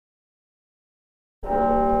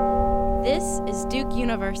This is Duke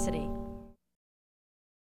University.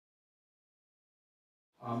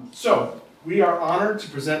 So, we are honored to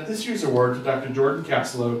present this year's award to Dr. Jordan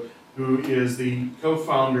Caslow, who is the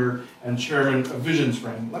co-founder and chairman of Vision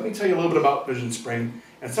Spring. Let me tell you a little bit about Vision Spring,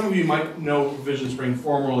 and some of you might know Vision Spring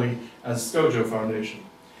formerly as SCOJO Foundation.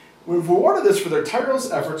 We've awarded this for their tireless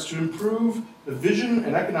efforts to improve the vision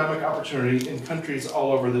and economic opportunity in countries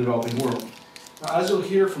all over the developing world. Now, as you'll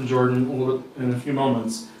hear from Jordan in a few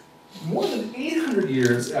moments, more than 800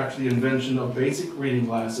 years after the invention of basic reading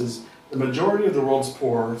glasses, the majority of the world's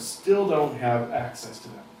poor still don't have access to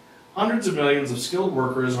them. Hundreds of millions of skilled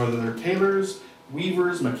workers, whether they're tailors,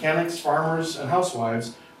 weavers, mechanics, farmers, and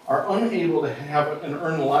housewives, are unable to have and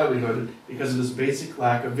earn a livelihood because of this basic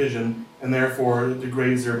lack of vision, and therefore it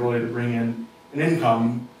degrades their ability to bring in an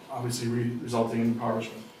income, obviously resulting in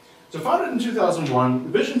impoverishment. So founded in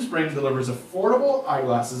 2001, Vision Spring delivers affordable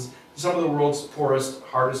eyeglasses to some of the world's poorest,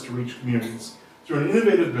 hardest to reach communities through an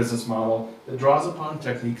innovative business model that draws upon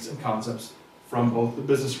techniques and concepts from both the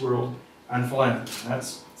business world and philanthropy.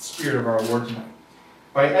 That's the spirit of our award tonight.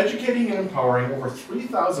 By educating and empowering over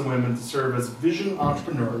 3,000 women to serve as vision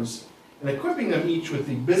entrepreneurs and equipping them each with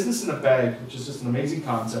the business in a bag, which is just an amazing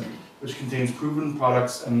concept, which contains proven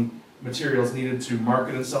products and materials needed to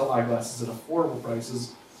market and sell eyeglasses at affordable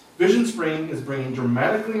prices, Vision Spring is bringing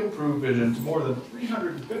dramatically improved vision to more than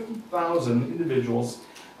 350,000 individuals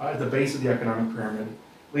at the base of the economic pyramid,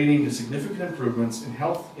 leading to significant improvements in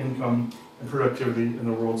health, income, and productivity in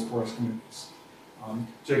the world's poorest communities.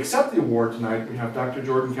 To accept the award tonight, we have Dr.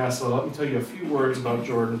 Jordan Caslow. Let me tell you a few words about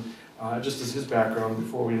Jordan, just as his background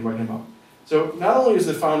before we invite him up. So not only is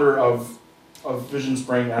the founder of Vision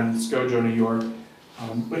Spring and SCOJO New York,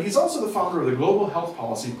 but he's also the founder of the Global Health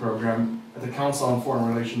Policy Program at the Council on Foreign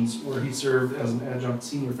Relations, where he served as an adjunct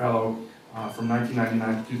senior fellow from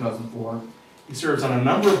 1999 to 2004. He serves on a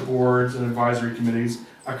number of boards and advisory committees.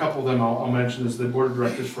 A couple of them I'll mention is the Board of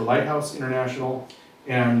Directors for Lighthouse International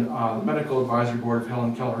and the Medical Advisory Board of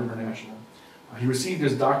Helen Keller International. He received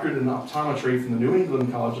his doctorate in optometry from the New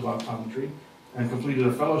England College of Optometry and completed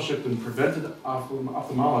a fellowship in preventive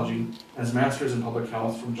ophthalmology and his master's in public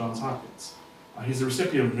health from Johns Hopkins. He's the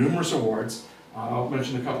recipient of numerous awards. I'll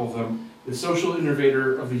mention a couple of them. The Social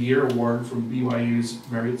Innovator of the Year Award from BYU's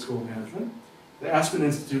Marriott School of Management, the Aspen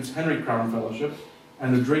Institute's Henry Crown Fellowship,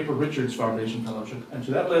 and the Draper Richards Foundation Fellowship. And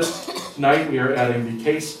to that list, tonight we are adding the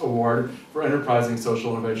CASE Award for Enterprising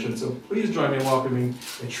Social Innovation. So please join me in welcoming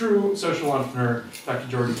a true social entrepreneur, Dr.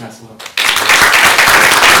 Jordan Caslow.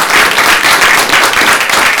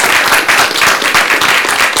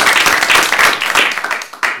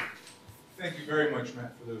 Thank you very much,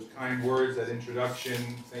 Matt, for those kind words, that introduction.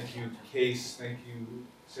 Thank you to CASE. Thank you,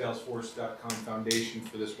 Salesforce.com Foundation,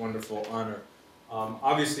 for this wonderful honor.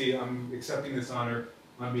 Obviously, I'm accepting this honor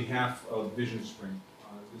on behalf of Vision Spring.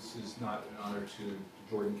 This is not an honor to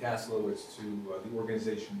Jordan Caslow, it's to the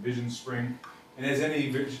organization Vision Spring. And as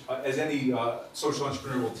any social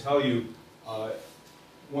entrepreneur will tell you,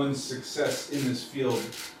 one's success in this field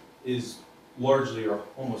is largely or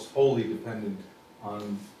almost wholly dependent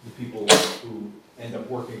on the people who end up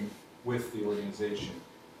working with the organization.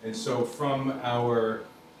 And so from our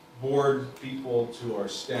board people to our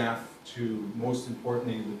staff to, most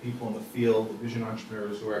importantly, the people in the field, the vision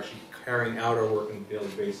entrepreneurs who are actually carrying out our work on a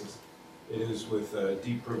daily basis, it is with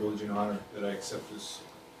deep privilege and honor that I accept this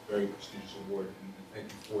very prestigious award, and thank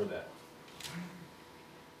you for that.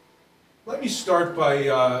 Let me start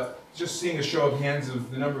by just seeing a show of hands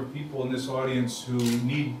of the number of people in this audience who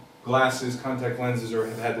need glasses, contact lenses, or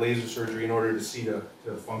have had laser surgery in order to see to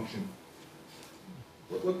function.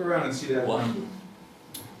 Look around and see that number.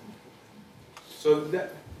 So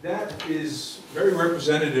that is very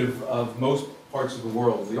representative of most parts of the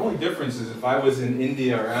world. The only difference is if I was in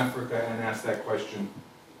India or Africa and asked that question,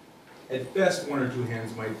 at best one or two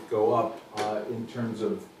hands might go up in terms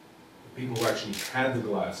of the people who actually had the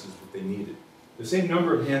glasses that they needed. The same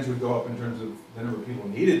number of hands would go up in terms of the number of people who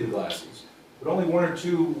needed the glasses, but only one or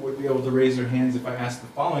two would be able to raise their hands if I asked the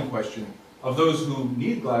following question. Of those who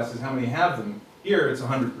need glasses, how many have them? Here it's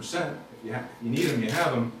 100%. If you need them, you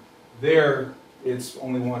have them. There, it's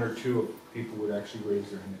only one or two people would actually raise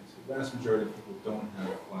their hands. The vast majority of people don't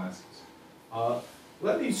have glasses.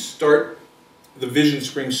 Let me start the Vision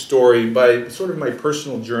Spring story by sort of my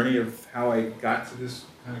personal journey of how I got to this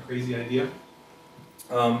kind of crazy idea.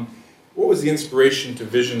 What was the inspiration to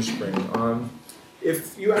Vision Spring?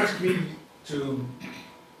 If you ask me to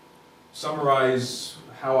summarize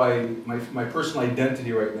how my personal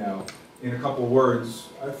identity right now in a couple words,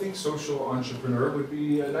 I think social entrepreneur would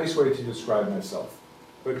be a nice way to describe myself.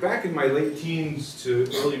 But back in my late teens to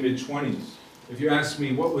early mid-20s, if you asked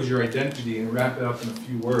me what was your identity and wrap it up in a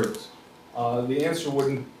few words, the answer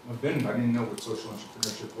wouldn't have been, I didn't know what social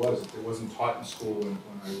entrepreneurship was. It wasn't taught in school when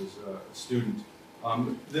I was a student.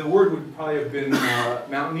 The word would probably have been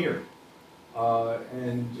mountaineer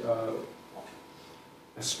and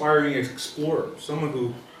aspiring explorer, someone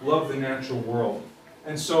who loved the natural world.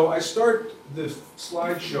 And so I start the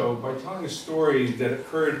slideshow by telling a story that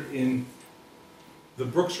occurred in the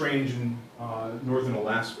Brooks Range in northern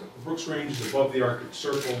Alaska. The Brooks Range is above the Arctic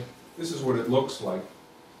Circle. This is what it looks like.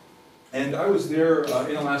 And I was there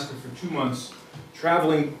in Alaska for 2 months,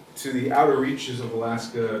 traveling to the outer reaches of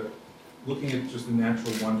Alaska, looking at just the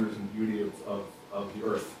natural wonders and beauty of the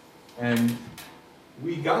earth. And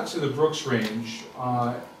we got to the Brooks Range,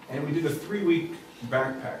 and we did a 3-week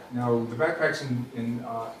backpack. Now, the backpacks in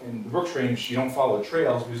the Brooks Range, you don't follow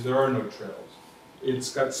trails because there are no trails.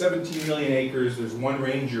 It's got 17 million acres. There's one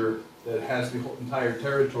ranger that has the whole entire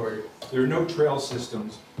territory. There are no trail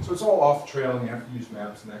systems, so it's all off trail, and you have to use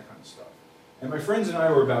maps and that kind of stuff. And my friends and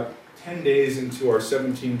I were about 10 days into our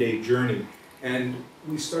 17-day journey, and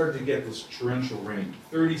we started to get this torrential rain,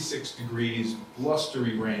 36 degrees,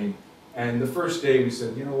 blustery rain. And the first day we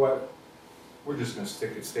said, you know what, we're just going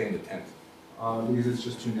to stay in the tent because it's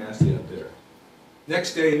just too nasty out there.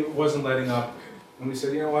 Next day it wasn't letting up, and we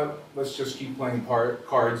said, you know what, let's just keep playing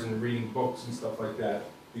cards and reading books and stuff like that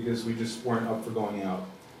because we just weren't up for going out.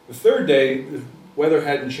 The third day, the weather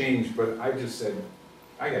hadn't changed, but I just said,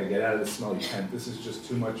 I got to get out of this smelly tent. This is just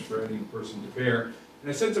too much for any person to bear. And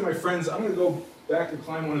I said to my friends, I'm going to go back and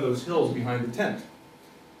climb one of those hills behind the tent.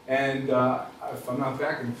 And if I'm not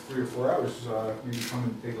back in 3 or 4 hours, you can come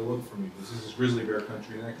and take a look for me. This is grizzly bear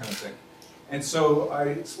country and that kind of thing. And so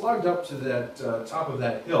I slogged up to that top of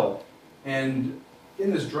that hill, and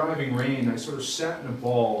in this driving rain, I sort of sat in a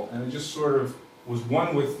ball, and I just sort of was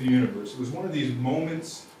one with the universe. It was one of these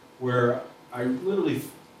moments where I literally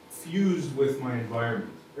fused with my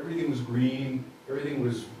environment. Everything was green, everything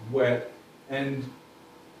was wet, and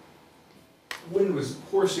wind was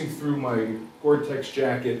coursing through my Gore-Tex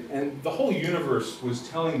jacket, and the whole universe was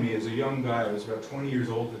telling me as a young guy, I was about 20 years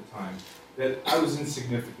old at the time, that I was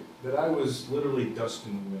insignificant, that I was literally dust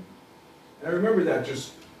in the wind. And I remember that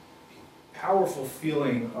just powerful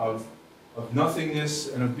feeling of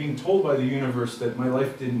nothingness and of being told by the universe that my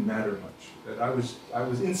life didn't matter much, that I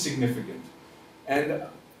was insignificant. And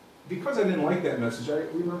because I didn't like that message, I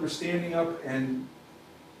remember standing up and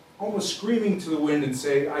almost screaming to the wind and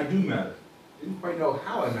saying, I do matter. I didn't quite know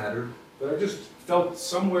how I mattered, but I just felt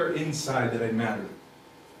somewhere inside that I mattered.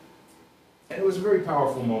 And it was a very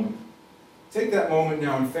powerful moment. Take that moment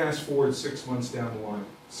now and fast forward 6 months down the line.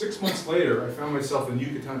 6 months later, I found myself in the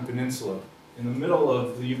Yucatan Peninsula, in the middle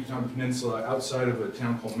of the Yucatan Peninsula outside of a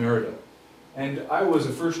town called Merida. And I was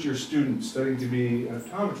a first-year student studying to be an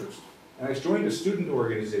optometrist. And I joined a student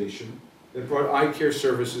organization that brought eye care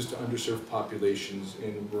services to underserved populations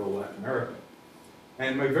in rural Latin America.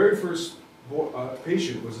 And my very first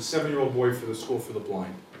patient was a 7-year-old boy for the School for the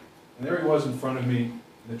Blind. And there he was in front of me,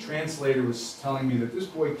 and the translator was telling me that this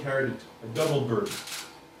boy carried a double burden.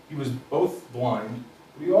 He was both blind,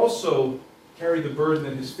 but he also carried the burden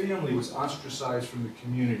that his family was ostracized from the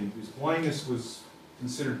community. His blindness was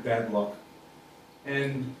considered bad luck.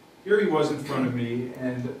 And here he was in front of me,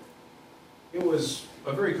 and it was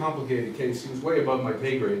a very complicated case. He was way above my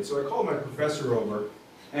pay grade. So I called my professor over,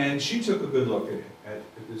 and she took a good look at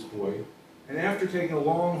this boy. And after taking a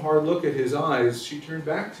long, hard look at his eyes, she turned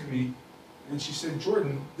back to me, and she said,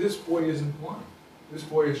 Jordan, this boy isn't blind. This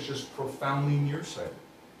boy is just profoundly nearsighted.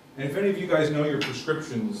 And if any of you guys know your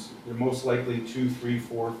prescriptions, they're most likely 2, 3,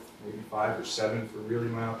 4, maybe 5 or 7 for really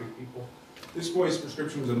myopic people. This boy's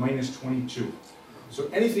prescription was a -22. So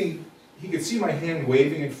anything, he could see my hand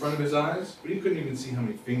waving in front of his eyes, but he couldn't even see how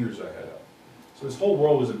many fingers I had up. So his whole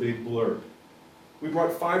world was a big blur. We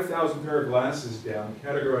brought 5,000 pair of glasses down,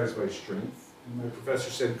 categorized by strength, and my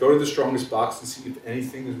professor said, go to the strongest box and see if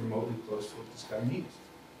anything is remotely close to what this guy needs.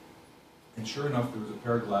 And sure enough, there was a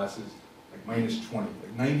pair of glasses, like -20,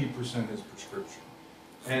 like 90% his prescription.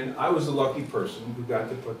 And I was the lucky person who got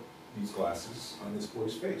to put these glasses on this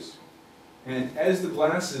boy's face. And as the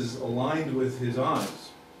glasses aligned with his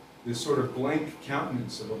eyes, this sort of blank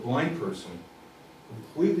countenance of a blind person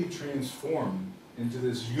completely transformed into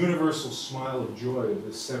this universal smile of joy of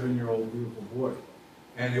this 7-year-old beautiful boy.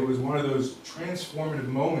 And it was one of those transformative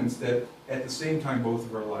moments that at the same time both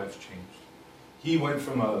of our lives changed. He went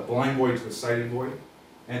from a blind boy to a sighted boy,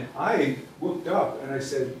 and I looked up and I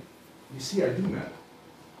said, you see, I do matter.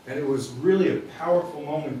 And it was really a powerful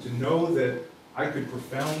moment to know that I could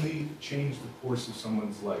profoundly change the course of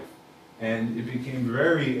someone's life. And it became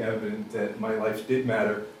very evident that my life did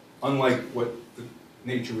matter, unlike what the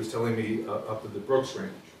nature was telling me up at the Brooks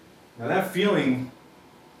Range. Now that feeling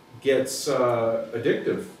gets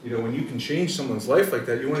addictive. You know, when you can change someone's life like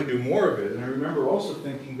that, you want to do more of it. And I remember also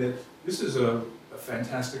thinking that this is a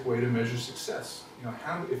fantastic way to measure success. You know,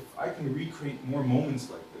 if I can recreate more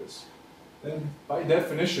moments like this, then by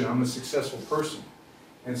definition, I'm a successful person.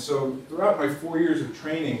 And so throughout my 4 years of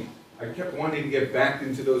training, I kept wanting to get back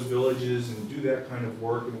into those villages and do that kind of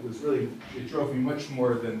work. And it was really, it drove me much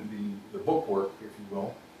more than the book work, if you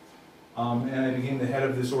will. And I became the head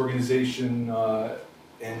of this organization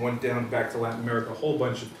and went down back to Latin America a whole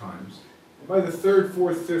bunch of times. And by the third,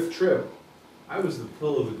 fourth, fifth trip, I was the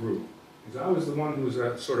pill of the group. Because I was the one who was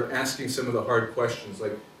sort of asking some of the hard questions,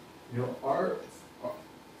 like, you know,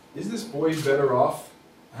 is this boy better off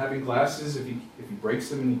having glasses if he breaks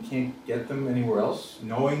them and he can't get them anywhere else,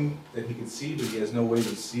 knowing that he can see but he has no way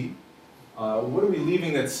to see? What are we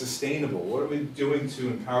leaving that's sustainable? What are we doing to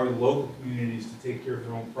empower the local communities to take care of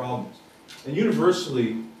their own problems? And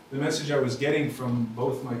universally, the message I was getting from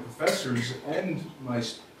both my professors and my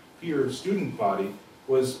peer student body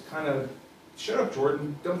was kind of, shut up,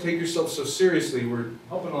 Jordan, don't take yourself so seriously. We're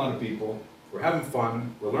helping a lot of people, we're having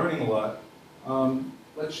fun, we're learning a lot.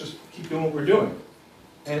 Let's just keep doing what we're doing.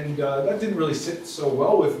 And that didn't really sit so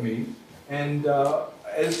well with me. And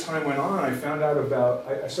as time went on, I found out about,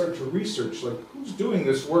 I started to research, like, who's doing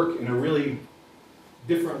this work in a really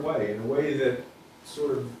different way, in a way that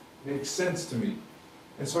sort of makes sense to me.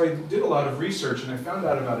 And so I did a lot of research, and I found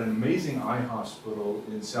out about an amazing eye hospital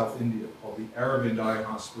in South India called the Aravind Eye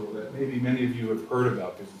Hospital that maybe many of you have heard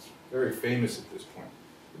about because it's very famous at this point.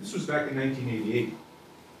 But this was back in 1988.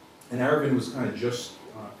 And Aravind was kind of just,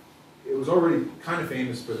 it was already kind of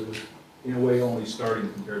famous, but it was in a way only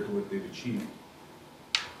starting compared to what they've achieved.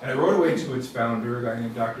 And I wrote away to its founder, a guy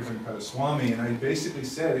named Dr. Venkateswamy, and I basically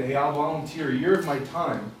said, hey, I'll volunteer a year of my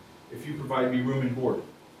time if you provide me room and board.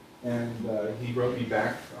 And he wrote me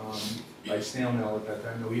back by snail mail at that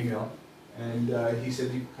time, no email, and he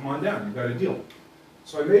said, come on down, you've got a deal.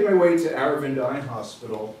 So I made my way to Aravind Eye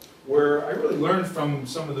Hospital, where I really learned from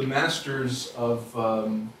some of the masters of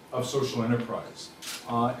social enterprise.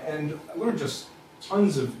 And I learned just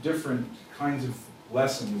tons of different kinds of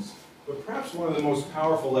lessons, but perhaps one of the most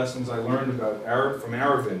powerful lessons I learned from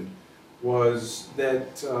Aravind was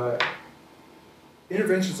that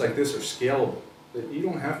interventions like this are scalable. That you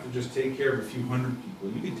don't have to just take care of a few hundred people.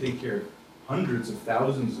 You can take care of hundreds of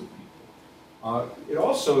thousands of people. It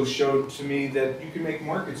also showed to me that you can make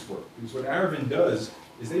markets work. Because what Aravind does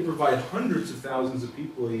is they provide hundreds of thousands of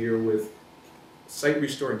people a year with sight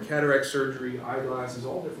restoring cataract surgery, eyeglasses,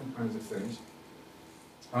 all different kinds of things.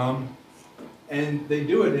 And they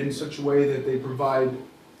do it in such a way that they provide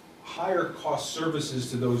higher cost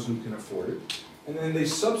services to those who can afford it. And then they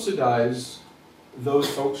subsidize those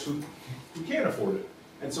folks who can't afford it.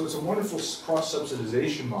 And so it's a wonderful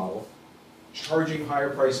cross-subsidization model, charging higher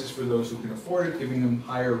prices for those who can afford it, giving them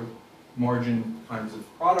higher margin kinds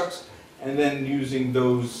of products, and then using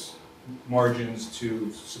those margins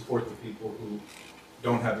to support the people who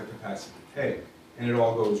don't have the capacity to pay. And it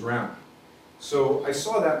all goes round. So I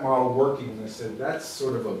saw that model working, and I said, that's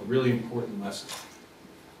sort of a really important lesson.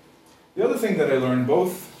 The other thing that I learned,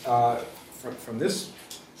 both from this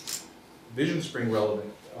Vision Spring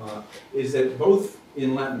relevant, is that both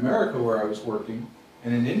in Latin America where I was working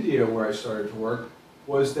and in India where I started to work,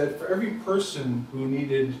 was that for every person who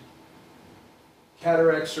needed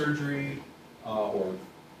cataract surgery or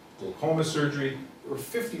glaucoma surgery, there were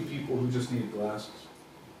 50 people who just needed glasses.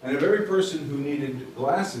 And of every person who needed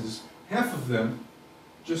glasses, half of them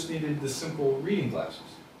just needed the simple reading glasses,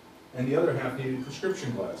 and the other half needed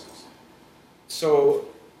prescription glasses. So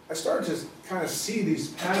I started to kind of see these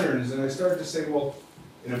patterns, and I started to say, well,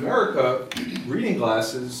 in America, reading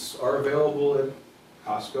glasses are available at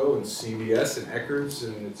Costco and CVS and Eckerd's,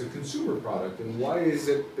 and it's a consumer product. And why is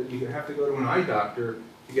it that you have to go to an eye doctor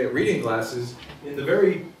to get reading glasses in the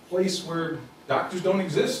very place where doctors don't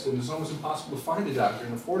exist, and it's almost impossible to find a doctor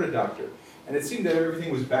and afford a doctor? And it seemed that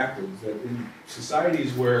everything was backwards, that in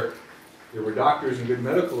societies where there were doctors and good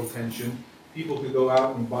medical attention, people could go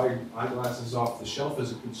out and buy eyeglasses off the shelf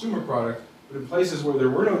as a consumer product, but in places where there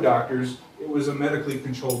were no doctors, it was a medically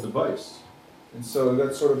controlled device. And so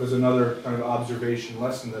that sort of is another kind of observation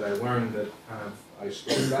lesson that I learned that kind of I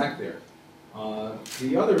stole back there.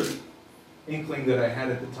 The other inkling that I had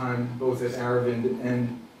at the time, both at Aravind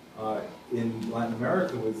and in Latin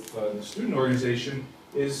America with the student organization,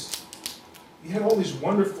 is you had all these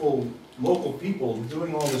wonderful local people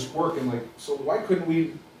doing all this work, and like, so why couldn't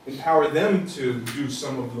we empower them to do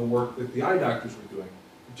some of the work that the eye doctors were doing,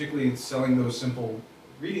 particularly in selling those simple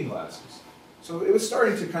reading glasses? So it was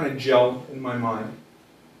starting to kind of gel in my mind.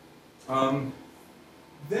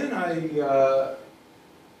 Then I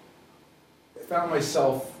found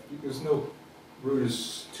myself, because no route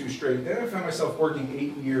is too straight, then I found myself working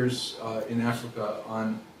 8 years in Africa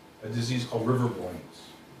on a disease called river blindness,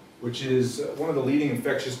 which is one of the leading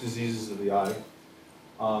infectious diseases of the eye,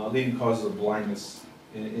 leading causes of blindness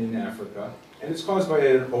in Africa. And it's caused by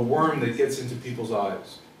a worm that gets into people's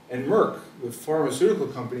eyes. And Merck, the pharmaceutical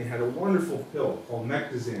company, had a wonderful pill called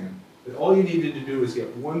Mectizan, that all you needed to do is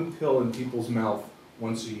get one pill in people's mouth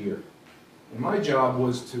once a year. And my job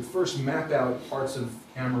was to first map out parts of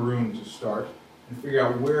Cameroon to start and figure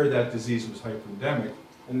out where that disease was hyperendemic.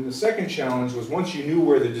 And the second challenge was, once you knew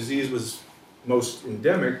where the disease was most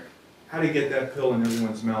endemic, how to get that pill in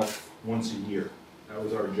everyone's mouth once a year. That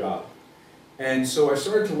was our job. And so I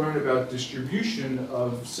started to learn about distribution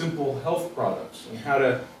of simple health products and how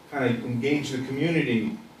to kind of engage the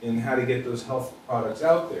community in how to get those health products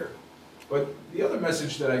out there. But the other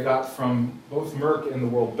message that I got from both Merck and the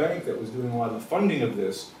World Bank, that was doing a lot of the funding of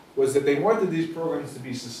this, was that they wanted these programs to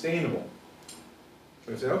be sustainable.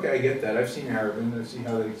 So I said, okay, I get that. I've seen Arabian, I see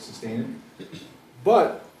how they sustain it.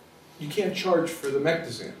 But you can't charge for the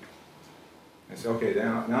Mectizan. I said, okay,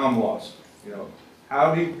 now I'm lost. You know,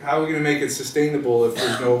 how are we going to make it sustainable if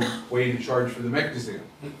there's no way to charge for the Mectizan?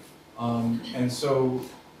 And so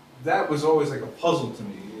that was always like a puzzle to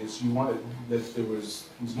me. Is you wanted that there was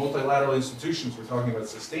these multilateral institutions were talking about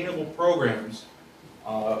sustainable programs,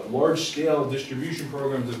 large-scale distribution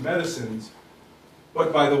programs of medicines,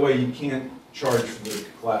 but by the way, you can't charge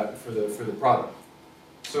for the product.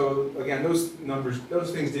 So again, those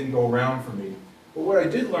things didn't go around for me. But what I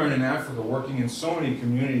did learn in Africa, working in so many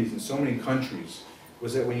communities in so many countries,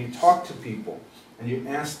 was that when you talk to people and you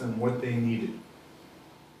ask them what they needed,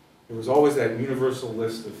 there was always that universal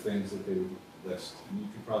list of things that they would list. And you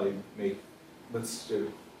could probably make,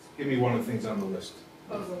 give me one of the things on the list.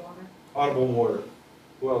 Potable water. Potable water.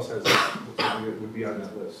 Who else has that? Would be on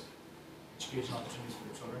that list? Education opportunities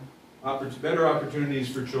for children. Better opportunities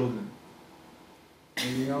for children.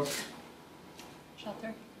 Anything else?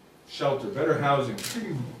 Shelter. Shelter, better housing.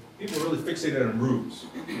 People are really fixated on roofs.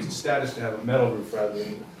 It's a status to have a metal roof rather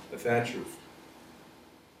than a thatch roof.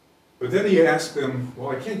 But then you ask them,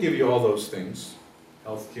 well, I can't give you all those things.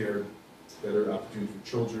 Healthcare, better opportunities for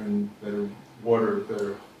children, better water,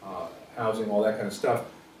 better housing, all that kind of stuff.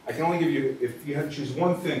 I can only give you, if you had to choose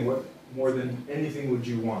one thing, what more than anything would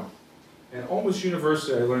you want? And almost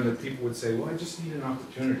universally, I learned that people would say, well, I just need an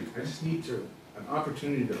opportunity. I just need an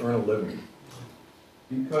opportunity to earn a living.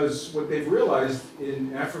 Because what they've realized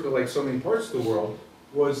in Africa, like so many parts of the world,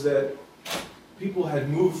 was that people had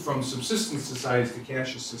moved from subsistence societies to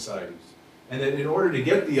cashless societies. And that in order to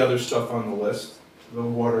get the other stuff on the list, the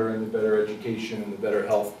water and the better education and the better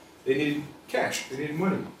health, they needed cash, they needed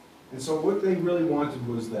money. And so what they really wanted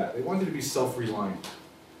was that. They wanted to be self-reliant.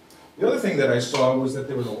 The other thing that I saw was that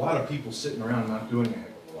there was a lot of people sitting around not doing a heck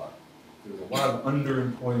of a lot. There was a lot of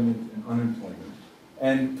underemployment and unemployment.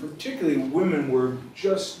 And particularly women were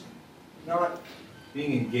just not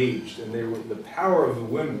being engaged, and they were the power of the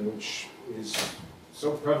women, which is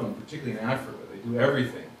so prevalent, particularly in Africa. They do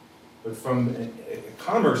everything. But from a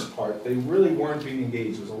commerce part, they really weren't being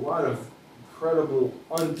engaged. There was a lot of incredible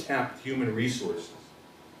untapped human resources.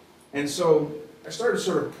 And so I started to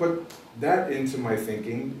sort of put that into my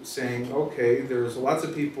thinking, saying, okay, there's lots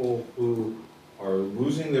of people who are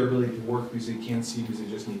losing their ability to work because they can't see because they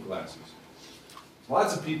just need glasses.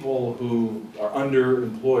 Lots of people who are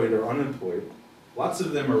underemployed or unemployed. Lots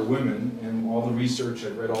of them are women, and all the research,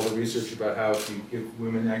 I've read all the research about how if you give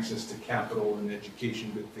women access to capital and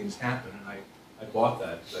education, good things happen, and I bought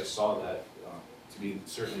that, because I saw that to be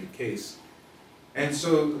certainly the case. And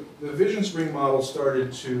so the Vision Spring model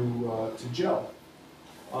started to gel.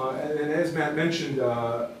 And as Matt mentioned,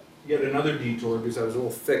 yet another detour, because I was a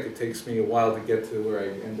little thick, it takes me a while to get to where I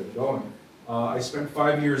end up going. I spent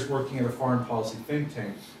 5 years working at a foreign policy think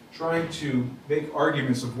tank, trying to make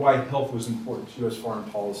arguments of why health was important to U.S. foreign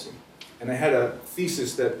policy. And I had a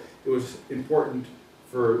thesis that it was important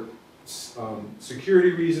for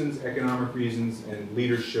security reasons, economic reasons, and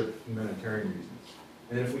leadership humanitarian reasons.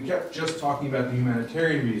 And if we kept just talking about the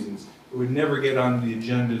humanitarian reasons, it would never get on the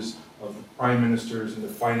agendas of the prime ministers and the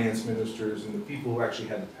finance ministers and the people who actually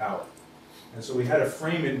had the power. And so we had to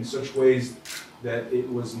frame it in such ways that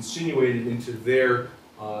it was insinuated into their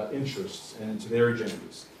interests and into their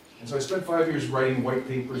agendas. And so I spent 5 years writing white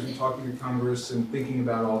papers and talking to Congress and thinking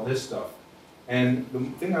about all this stuff. And the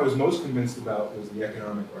thing I was most convinced about was the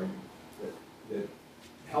economic argument, that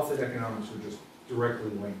health and economics were just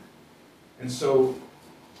directly linked. And so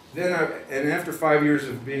And after 5 years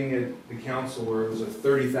of being at the council where it was a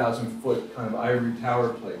 30,000 foot kind of ivory tower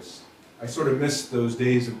place, I sort of missed those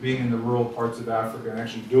days of being in the rural parts of Africa and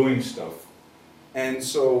actually doing stuff. And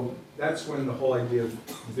so that's when the whole idea of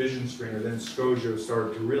Vision Spring, or then Scojo,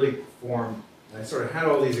 started to really form. And I sort of had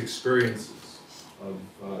all these experiences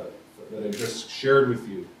that I just shared with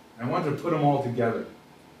you. And I wanted to put them all together.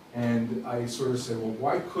 And I sort of said, well,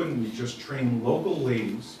 why couldn't we just train local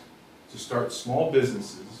ladies to start small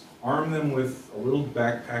businesses, arm them with a little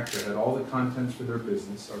backpack that had all the contents for their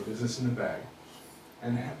business, our business in a bag,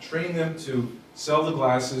 and train them to sell the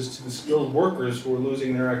glasses to the skilled workers who are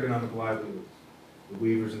losing their economic livelihoods, the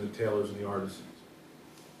weavers and the tailors and the artisans.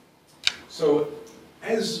 So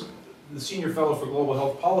as the Senior Fellow for Global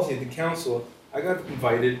Health Policy at the Council, I got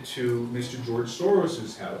invited to Mr. George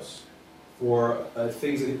Soros' house for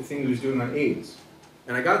things he was doing on AIDS.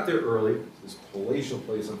 And I got there early, this palatial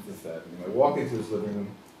place on Fifth Avenue. I walk into his living room.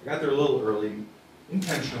 I got there a little early,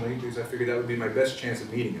 intentionally, because I figured that would be my best chance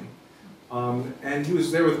of meeting him. And he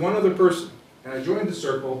was there with one other person. And I joined the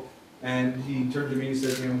circle, and he turned to me and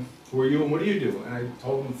said, who are you and what do you do? And I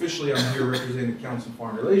told him officially I'm here representing the Council on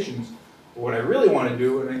Foreign Relations. But what I really want to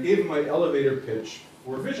do, and I gave him my elevator pitch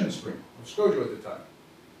for Vision Spring, or Scojo at the time.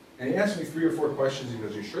 And he asked me 3 or 4 questions. He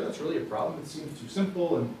goes, you sure that's really a problem? It seems too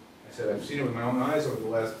simple. And I said, I've seen it with my own eyes over the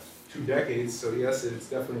last 2 decades, so yes, it's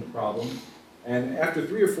definitely a problem. And after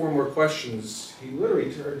 3 or 4 more questions, he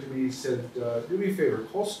literally turned to me and said, do me a favor,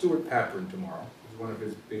 call Stuart Paprin tomorrow, who's one of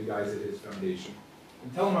his big guys at his foundation,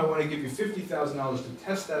 and tell him I want to give you $50,000 to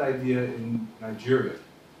test that idea in Nigeria.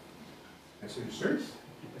 I said, you serious?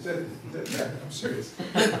 I said, yeah, I'm serious.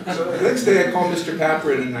 So the next day I call Mr.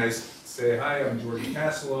 Paprin and I say, hi, I'm George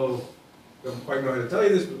Caslow. Don't quite know how to tell you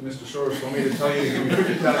this, but Mr. Soros told me to tell you to give me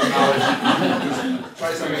 $50,000 to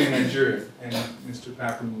try something in Nigeria. And Mr.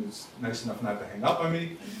 Paprin was nice enough not to hang up on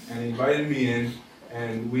me, and he invited me in,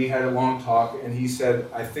 and we had a long talk, and he said,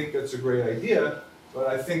 I think that's a great idea, but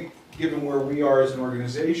I think given where we are as an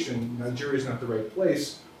organization, Nigeria is not the right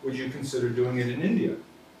place. Would you consider doing it in India?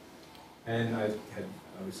 And I had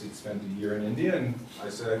obviously spent a year in India, and I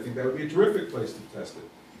said, I think that would be a terrific place to test it.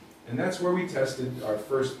 And that's where we tested our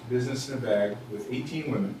first business in a bag with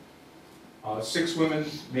 18 women. 6 women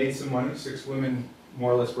made some money, 6 women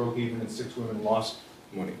more or less broke even, and 6 women lost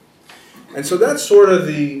money. And so that's sort of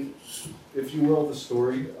the, if you will, the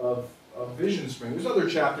story of Vision Spring. There's other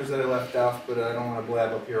chapters that I left out, but I don't want to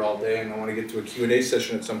blab up here all day, and I want to get to a Q&A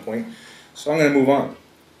session at some point. So I'm going to move on.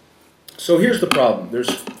 So here's the problem.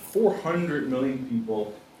 There's 400 million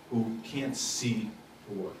people who can't see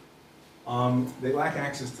to work. They lack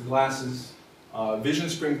access to glasses. Vision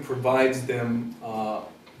Spring provides them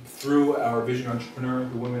through our Vision Entrepreneur,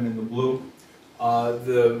 the women in the blue.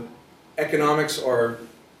 The economics are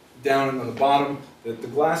down on the bottom. The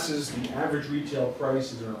glasses, the average retail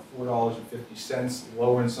price is around $4.50,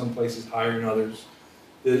 lower in some places, higher in others.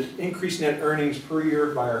 The increased net earnings per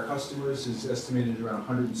year by our customers is estimated around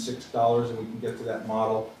 $106, and we can get to that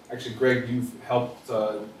model. Actually, Greg, you've helped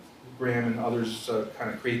Graham and others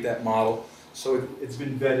kind of create that model. So it's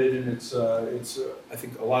been vetted, and it's I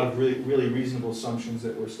think a lot of really reasonable assumptions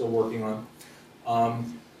that we're still working on.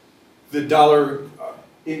 The dollar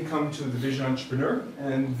income to the Vision Entrepreneur,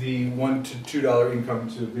 and the $1 to $2 income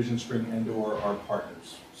to Vision Spring and/or our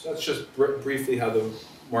partners. So that's just briefly how the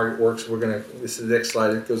market works. This is the next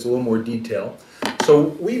slide. It goes a little more detail. So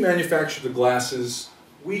we manufacture the glasses.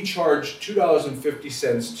 We charge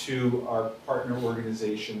 $2.50 to our partner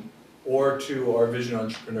organization or to our Vision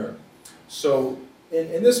Entrepreneur. So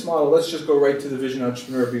in this model, let's just go right to the Vision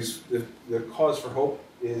Entrepreneur, because the cause for hope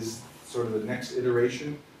is sort of the next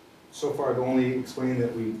iteration. So far, I've only explained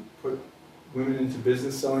that we put women into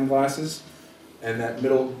business selling glasses, and that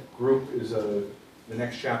middle group is the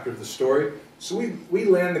next chapter of the story. So we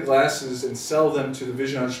land the glasses and sell them to the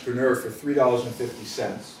Vision Entrepreneur for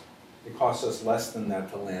 $3.50. It costs us less than that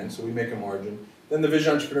to land, so we make a margin. Then the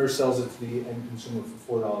Vision Entrepreneur sells it to the end consumer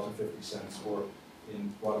for $4.50, or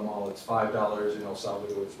in Guatemala it's $5, in El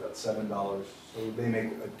Salvador it's about $7. So they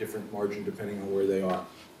make a different margin depending on where they are.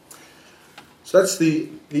 So that's the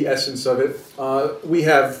essence of it. We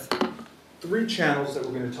have 3 channels that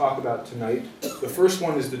we're going to talk about tonight. The first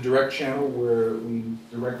one is the direct channel, where we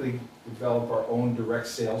directly develop our own direct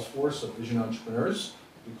sales force of Vision Entrepreneurs.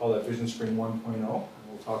 We call that Vision Spring 1.0, and we'll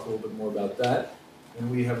talk a little bit more about that. And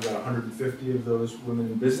we have about 150 of those women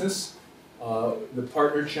in business. The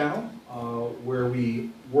partner channel, where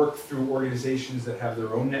we work through organizations that have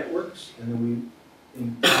their own networks, and then we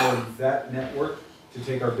empower that network to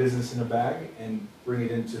take our business in a bag and bring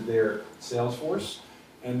it into their sales force.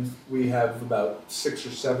 And we have about 6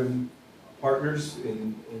 or 7 partners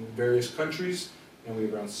in various countries, and we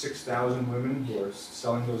have around 6,000 women who are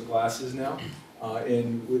selling those glasses now.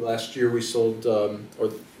 Last year we sold a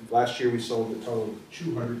total of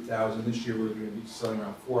 200,000. This year we're going to be selling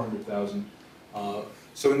around 400,000.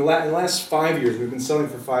 So in the last 5 years, we've been selling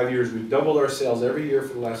for 5 years. We've doubled our sales every year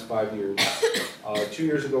for the last 5 years. 2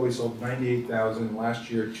 years ago we sold 98,000. Last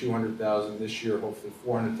year 200,000. This year hopefully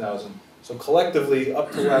 400,000. So collectively,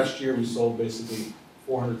 up to last year, we sold basically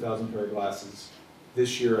 400,000 pair of glasses.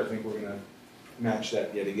 This year, I think we're going to match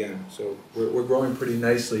that yet again. So we're growing pretty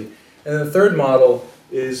nicely. And then the third model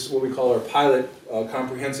is what we call our pilot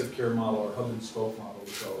comprehensive care model, or hub and spoke model,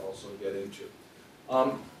 which I'll also get into.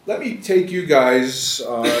 Let me take you guys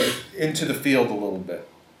into the field a little bit.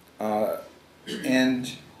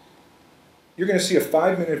 And you're going to see a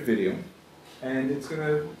 5-minute video, and it's going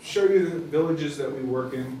to show you the villages that we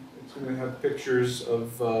work in. It's going to have pictures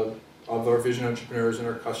of our vision entrepreneurs and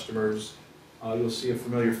our customers. You'll see a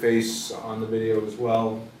familiar face on the video as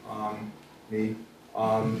well, me.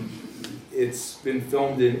 It's been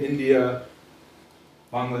filmed in India,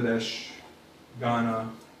 Bangladesh, Ghana,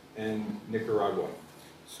 and Nicaragua.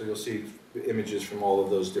 So you'll see images from all of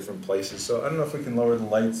those different places. So I don't know if we can lower the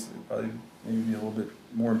lights. It'd probably maybe be a little bit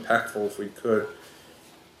more impactful if we could.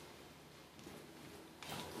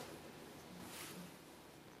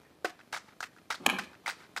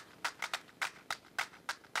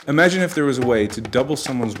 Imagine if there was a way to double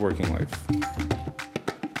someone's working life,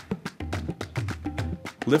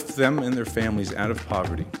 lift them and their families out of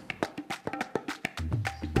poverty,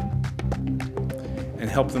 and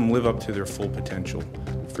help them live up to their full potential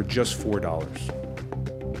for just $4.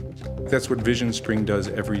 That's what Vision Spring does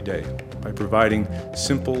every day, by providing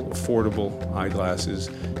simple, affordable eyeglasses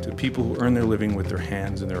to people who earn their living with their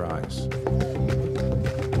hands and their eyes.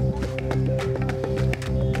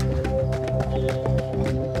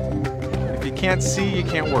 If you can't see, you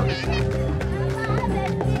can't work.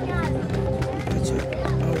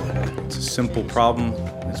 It's a simple problem.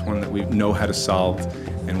 It's one that we know how to solve,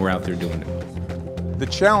 and we're out there doing it. The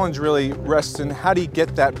challenge really rests in how do you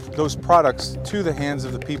get those products to the hands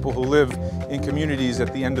of the people who live in communities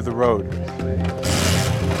at the end of the road.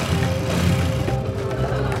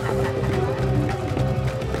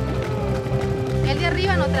 El de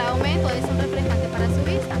arriba no trae aumento, es un refrescante para su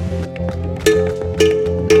vista.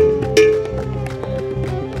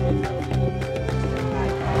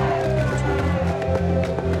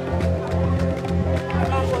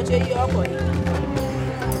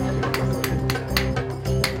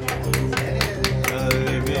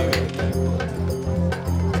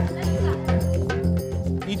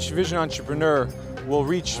 Each Vision Entrepreneur will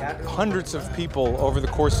reach hundreds of people over the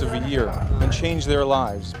course of a year and change their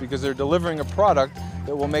lives because they're delivering a product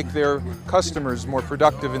that will make their customers more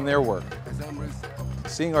productive in their work.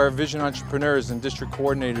 Seeing our Vision Entrepreneurs and district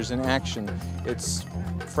coordinators in action, it's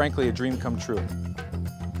frankly a dream come true.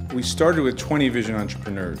 We started with 20 Vision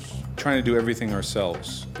Entrepreneurs, trying to do everything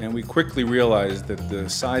ourselves, and we quickly realized that the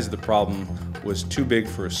size of the problem was too big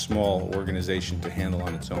for a small organization to handle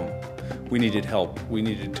on its own. We needed help. We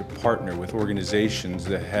needed to partner with organizations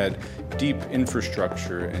that had deep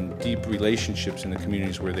infrastructure and deep relationships in the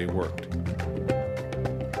communities where they worked.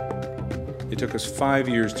 It took us 5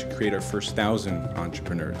 years to create our first 1,000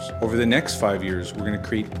 entrepreneurs. Over the next 5 years, we're going to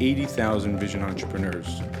create 80,000 Vision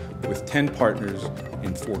Entrepreneurs with 10 partners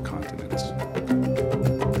in 4 continents.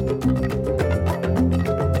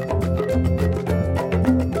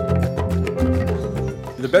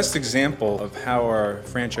 The best example of how our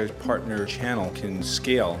franchise partner channel can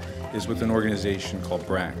scale is with an organization called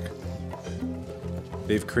BRAC.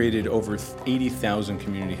 They've created over 80,000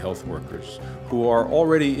 community health workers who are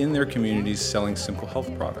already in their communities selling simple health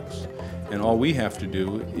products. And all we have to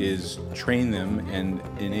do is train them and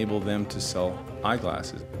enable them to sell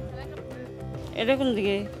eyeglasses.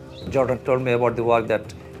 Jordan told me about the work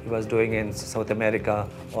that he was doing in South America,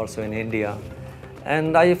 also in India.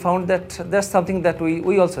 And I found that that's something that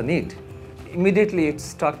we also need. Immediately it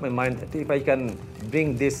struck my mind that if I can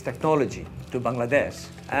bring this technology to Bangladesh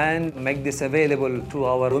and make this available to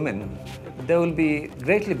our women, they will be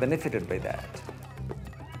greatly benefited by that.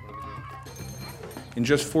 In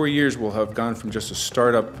just 4 years, we'll have gone from just a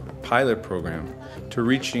startup pilot program to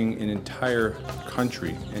reaching an entire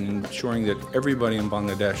country and ensuring that everybody in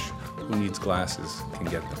Bangladesh who needs glasses can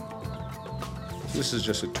get them. This is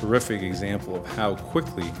just a terrific example of how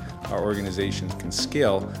quickly our organizations can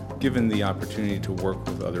scale given the opportunity to work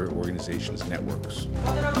with other organizations' networks.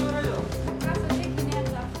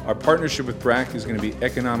 Our partnership with BRAC is going to be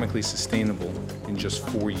economically sustainable in just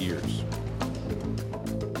 4 years.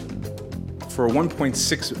 For a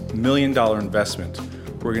 $1.6 million investment,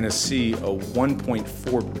 we're going to see a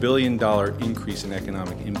 $1.4 billion increase in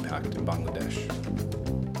economic impact in Bangladesh.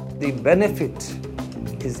 The benefit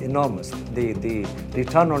is enormous. The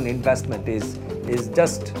return on investment is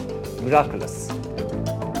just miraculous.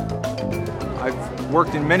 I've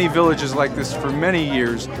worked in many villages like this for many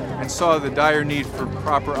years and saw the dire need for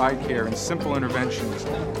proper eye care and simple interventions.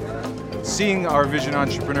 Seeing our vision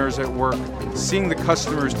entrepreneurs at work, seeing the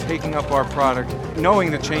customers taking up our product,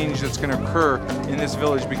 knowing the change that's going to occur in this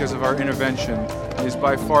village because of our intervention is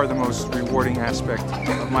by far the most rewarding aspect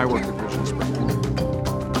of my work at Vision Spring.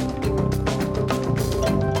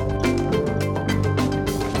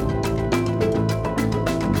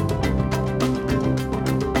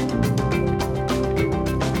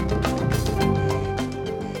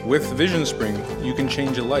 With Vision Spring, you can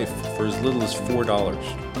change a life for as little as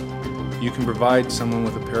 $4. You can provide someone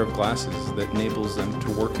with a pair of glasses that enables them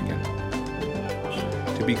to work again,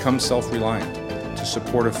 to become self-reliant, to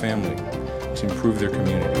support a family, to improve their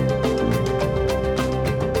community.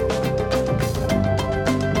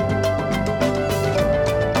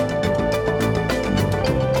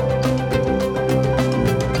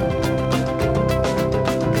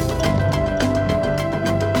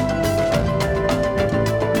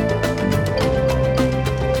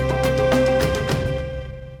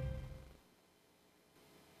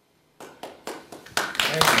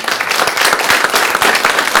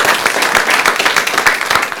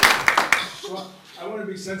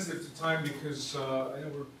 Sensitive to time because I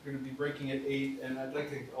know we're going to be breaking at 8, and I'd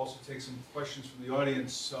like to also take some questions from the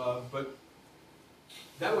audience, but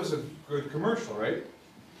that was a good commercial, right?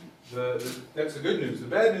 That's the good news. The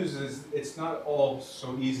bad news is it's not all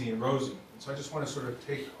so easy and rosy. And so I just want to sort of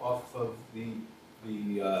take off of the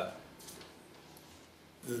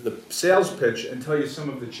sales pitch and tell you some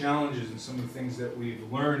of the challenges and some of the things that we've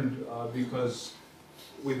learned because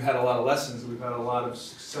we've had a lot of lessons, we've had a lot of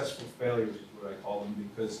successful failures, is what I call them,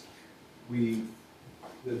 because the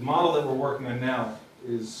model that we're working on now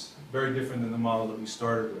is very different than the model that we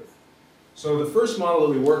started with. So the first model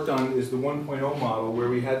that we worked on is the 1.0 model, where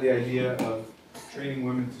we had the idea of training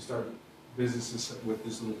women to start businesses with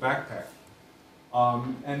this little backpack.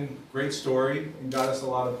 And great story, and got us a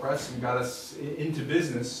lot of press and got us into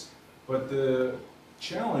business, but the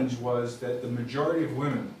challenge was that the majority of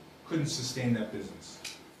women couldn't sustain that business.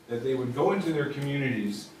 That they would go into their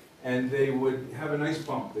communities and they would have a nice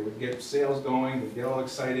bump. They would get sales going, they'd get all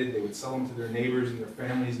excited, they would sell them to their neighbors and their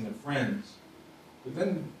families and their friends. But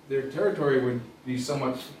then their territory would be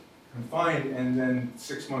somewhat confined, and then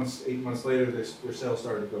 6 months, 8 months later, their sales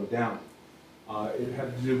started to go down. It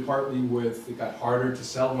had to do partly with it got harder to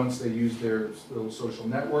sell once they used their little social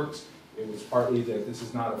networks. It was partly that this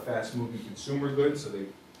is not a fast-moving consumer good, so a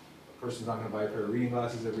person's not going to buy a pair of reading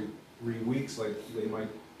glasses every 3 weeks like they might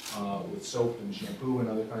with soap and shampoo and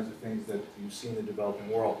other kinds of things that you see in the developing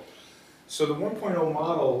world. So the 1.0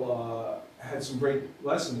 model had some great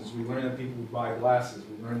lessons. We learned that people would buy glasses.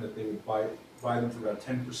 We learned that they would buy them for about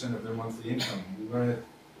 10% of their monthly income. We learned that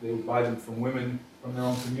they would buy them from women from their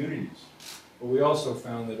own communities. But we also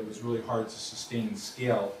found that it was really hard to sustain and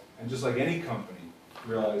scale. And just like any company,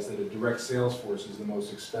 realized that a direct sales force is the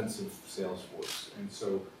most expensive sales force. And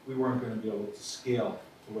so we weren't going to be able to scale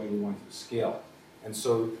the way we wanted to scale. And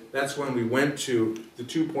so that's when we went to the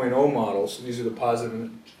 2.0 model. So these are the positive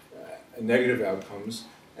and negative outcomes.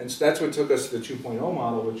 And so that's what took us to the 2.0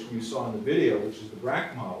 model, which we saw in the video, which is the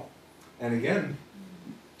BRAC model. And again,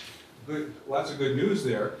 lots of good news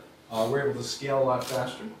there. We're able to scale a lot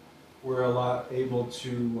faster. We're able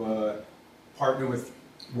to partner with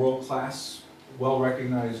world-class,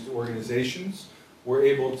 well-recognized organizations. We're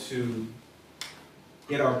able to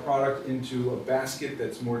get our product into a basket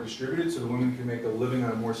that's more distributed so the women can make a living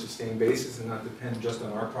on a more sustained basis and not depend just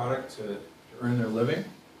on our product to earn their living.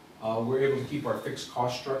 We're able to keep our fixed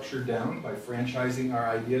cost structure down by franchising our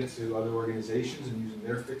idea to other organizations and using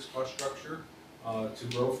their fixed cost structure to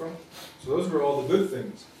grow from. So those were all the good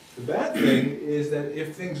things. The bad thing is that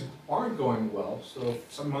if things aren't going well, so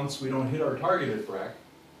some months we don't hit our target at BRAC,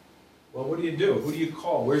 well, what do you do? Who do you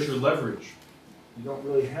call? Where's your leverage? You don't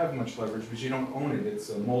really have much leverage because you don't own it. It's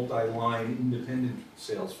a multi-line independent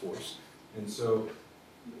sales force. And so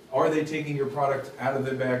are they taking your product out of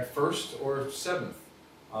the bag first or seventh?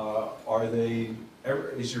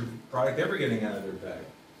 Is your product ever getting out of their bag?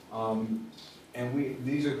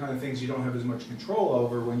 These are kind of things you don't have as much control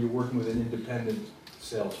over when you're working with an independent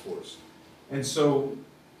sales force. And so,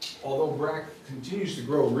 although BRAC continues to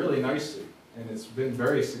grow really nicely, and it's been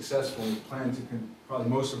very successful, and we plan to, probably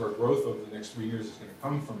most of our growth over the next 3 years is going to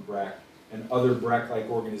come from BRAC and other BRAC-like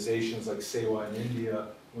organizations like SEWA in India,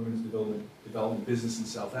 Women's Development Business in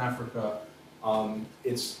South Africa,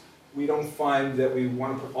 We don't find that we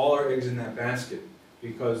want to put all our eggs in that basket,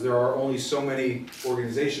 because there are only so many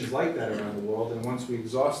organizations like that around the world, and once we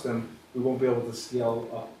exhaust them, we won't be able to scale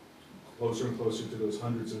up closer and closer to those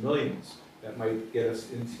hundreds of millions. That might get us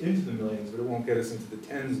into the millions, but it won't get us into the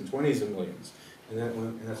tens and 20s of millions. And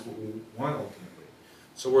that's what we want ultimately.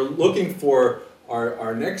 So we're looking for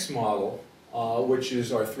our next model, which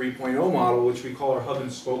is our 3.0 model, which we call our hub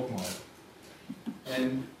and spoke model.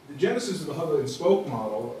 And the genesis of the hub and spoke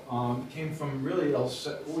model came from really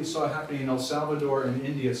what we saw happening in El Salvador and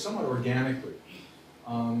India somewhat organically.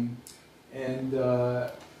 Our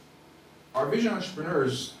vision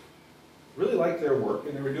entrepreneurs really liked their work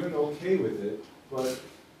and they were doing okay with it, but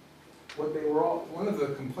one of the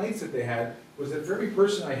complaints that they had was that for every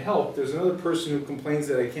person I help, there's another person who complains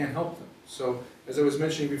that I can't help them. So, as I was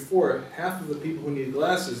mentioning before, half of the people who need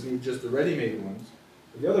glasses need just the ready-made ones,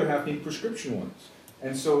 but the other half need prescription ones.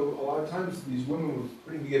 And so a lot of times these women were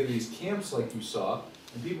putting together these camps like you saw,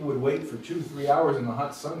 and people would wait for 2-3 hours in the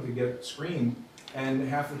hot sun to get screened, and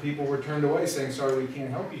half the people were turned away saying, sorry, we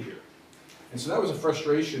can't help you here. And so that was a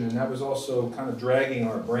frustration, and that was also kind of dragging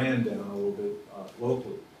our brand down a little bit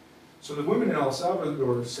locally. So the women in El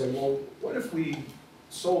Salvador said, well, what if we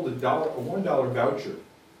sold a $1 voucher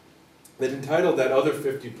that entitled that other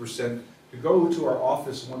 50% to go to our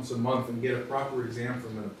office once a month and get a proper exam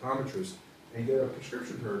from an optometrist and get a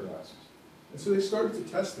prescription pair of glasses. And so they started to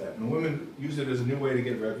test that, and the women used it as a new way to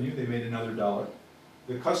get revenue. They made another $1.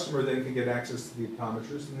 The customer then could get access to the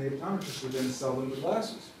optometrist, and the optometrist would then sell them the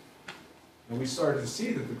glasses. And we started to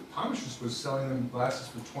see that the optometrist was selling them glasses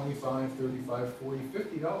for $25, $35, $40,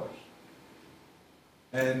 $50.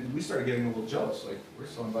 And we started getting a little jealous, like, we're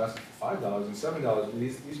selling glasses for $5 and $7.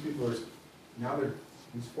 These people are,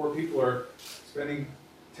 these poor people are spending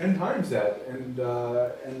 10 times that, and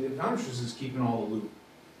the optometrist is keeping all the loot.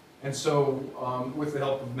 And so, with the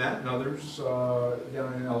help of Matt and others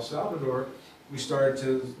down in El Salvador, we started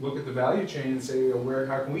to look at the value chain and say,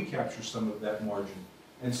 how can we capture some of that margin?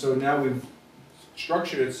 And so now we've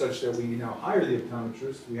structured it such that we now hire the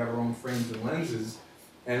optometrist, we have our own frames and lenses,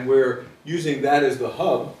 and we're using that as the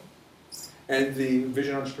hub, and the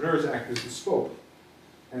vision entrepreneurs act as the spoke.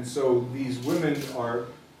 And so these women are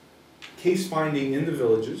case finding in the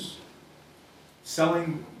villages,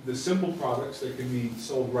 selling the simple products that can be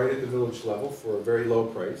sold right at the village level for a very low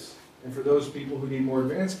price. And for those people who need more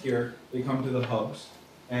advanced care, they come to the hubs,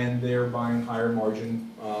 and they're buying higher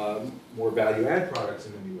margin, more value add products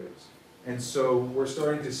in many ways. And so we're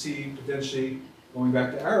starting to see potentially, going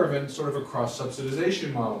back to Aravind, sort of a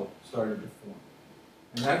cross-subsidization model starting to form.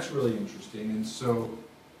 And that's really interesting. And so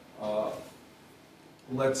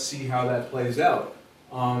let's see how that plays out.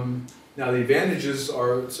 Now the advantages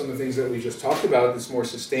are some of the things that we just talked about. It's more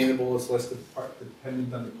sustainable, it's less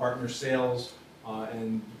dependent on the partner sales,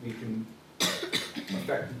 and we can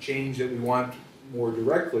affect the change that we want more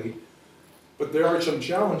directly. But there are some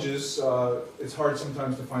challenges. It's hard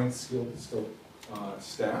sometimes to find skilled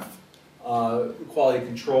staff. Quality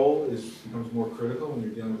control becomes more critical when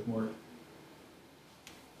you're dealing with more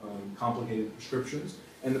complicated prescriptions,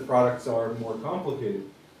 and the products are more complicated.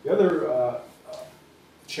 The other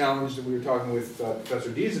challenge that we were talking with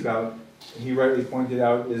Professor Dees about, and he rightly pointed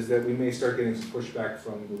out, is that we may start getting some pushback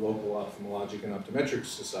from the local ophthalmologic and optometric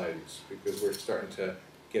societies, because we're starting to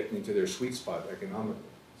get into their sweet spot economically,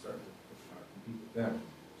 starting to compete with them.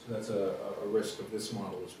 So that's a risk of this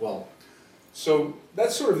model as well. So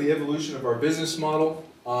that's sort of the evolution of our business model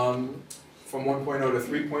from 1.0 to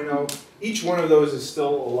 3.0. Each one of those is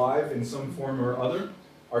still alive in some form or other.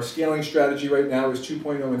 Our scaling strategy right now is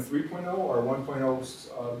 2.0 and 3.0. Our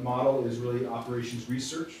 1.0 model is really operations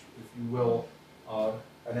research, if you will,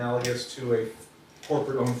 analogous to a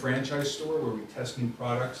corporate-owned franchise store where we test new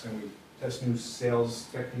products and we test new sales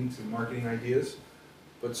techniques and marketing ideas.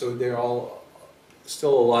 But so they're all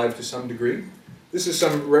still alive to some degree. This is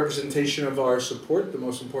some representation of our support, the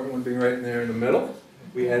most important one being right in there in the middle.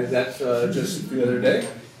 We added that just the other day.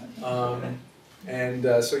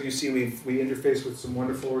 So you see we interface with some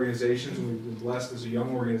wonderful organizations, and we've been blessed as a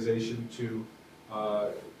young organization to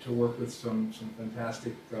work with some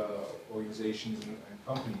fantastic organizations and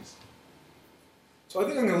companies. So I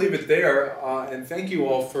think I'm going to leave it there, and thank you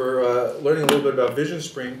all for learning a little bit about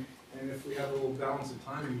VisionSpring. And if we have a little balance of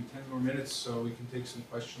time, maybe 10 more minutes, so we can take some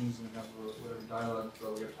questions and have whatever dialogue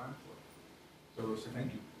we have time for. So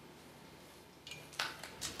thank you.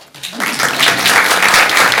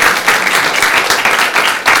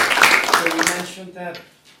 So you mentioned that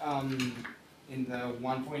in the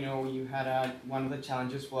 1.0 you had one of the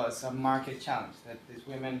challenges was a market challenge, that these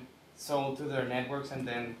women sold to their networks and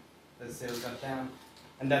then the sales got down.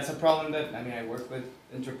 And that's a problem that, I mean, I work with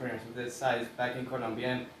entrepreneurs of this size back in Colombia,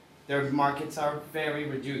 and their markets are very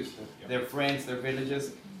reduced. Their friends, their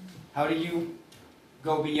villages. How do you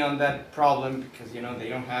go beyond that problem? Because, you know, they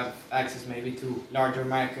don't have access maybe to larger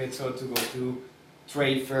markets or to go to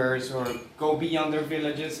trade fairs or go beyond their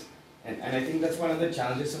villages. And I think that's one of the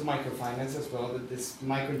challenges of microfinance as well, that these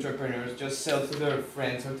micro entrepreneurs just sell to their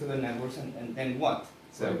friends or to the networks, and then what?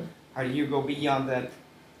 So how do you go beyond that?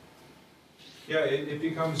 Yeah, it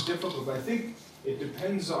becomes difficult. I think it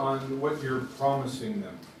depends on what you're promising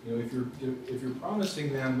them. You know, if you're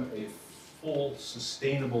promising them a full,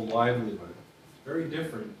 sustainable livelihood, it's very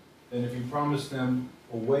different than if you promise them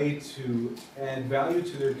a way to add value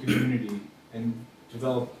to their community and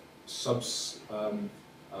develop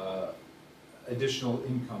additional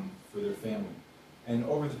income for their family. And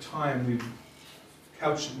over the time, we've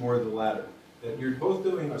couched it more of the latter. That you're both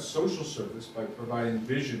doing a social service by providing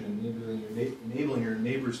vision and enabling your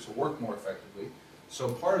neighbors to work more effectively. So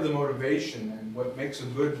part of the motivation and what makes a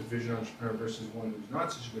good vision entrepreneur versus one who's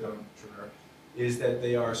not such a good entrepreneur is that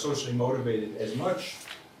they are socially motivated as much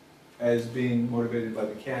as being motivated by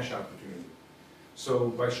the cash opportunity. So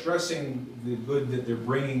by stressing the good that they're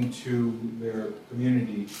bringing to their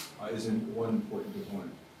community is one important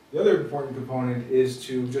component. The other important component is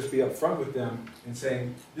to just be upfront with them and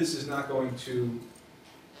saying, this is not going to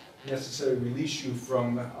necessarily release you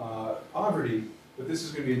from poverty, but this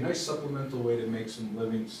is going to be a nice supplemental way to make some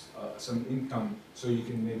livings, some income, so you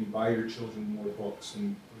can maybe buy your children more books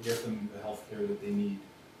and get them the health care that they need,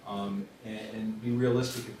 and be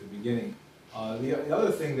realistic at the beginning. The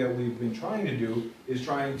other thing that we've been trying to do is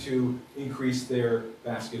trying to increase their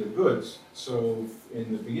basket of goods. So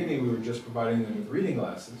in the beginning, we were just providing them with reading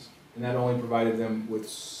glasses, and that only provided them with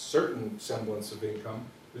certain semblance of income.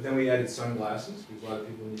 But then we added sunglasses, because a lot of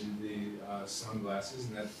people needed the sunglasses,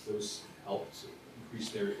 and those helped increase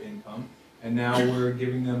their income. And now we're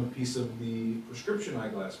giving them a piece of the prescription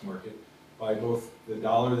eyeglass market by both the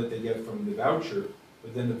dollar that they get from the voucher,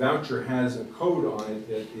 but then the voucher has a code on it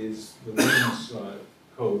that is the woman's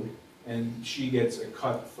code, and she gets a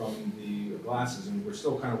cut from the glasses. And we're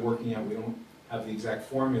still kind of working out, we don't have the exact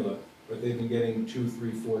formula, but they've been getting $2,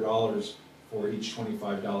 $3, $4 for each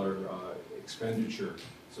 $25 expenditure,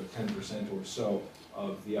 so 10% or so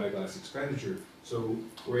of the eyeglass expenditure. So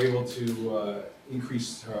we're able to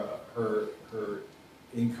increase her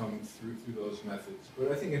income through those methods.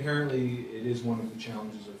 But I think inherently it is one of the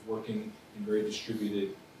challenges of working in very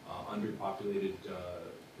distributed, underpopulated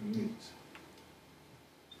communities.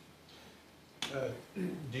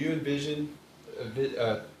 Do you envision,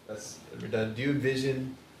 do you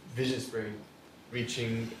envision Vision Spring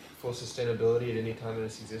reaching full sustainability at any time in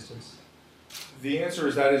its existence? The answer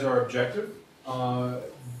is that is our objective.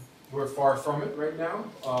 We're far from it right now.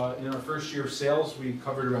 In our first year of sales, we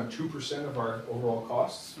covered around 2% of our overall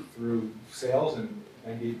costs through sales and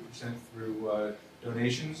 98% through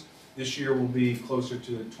donations. This year will be closer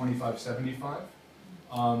to 25-75.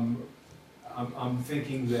 I'm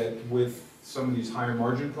thinking that with some of these higher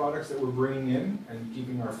margin products that we're bringing in and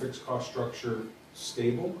keeping our fixed cost structure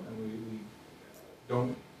stable, and we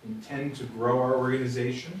don't intend to grow our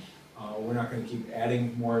organization. We're not going to keep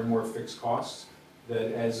adding more and more fixed costs.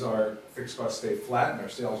 That as our fixed costs stay flat and our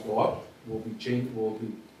sales go up, we'll be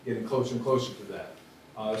getting closer and closer to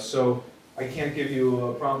that. So I can't give you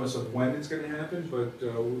a promise of when it's going to happen, but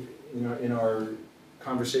in our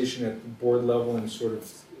conversation at the board level and sort of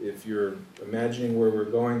if you're imagining where we're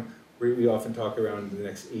going, we often talk around the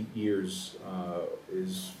next 8 years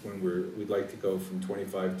is when we'd like to go from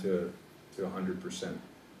 25 to 100%,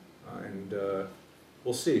 and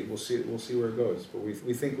we'll see where it goes. But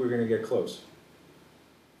we think we're going to get close.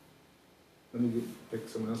 Let me pick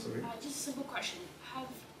someone else over here. Just a simple question. Have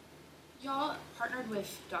y'all partnered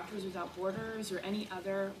with Doctors Without Borders or any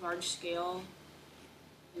other large-scale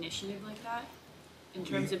initiative like that in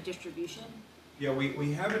terms of distribution? Yeah,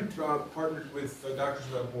 we haven't partnered with Doctors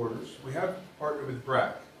Without Borders. We have partnered with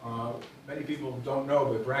BRAC. Many people don't know,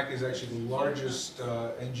 but BRAC is actually the largest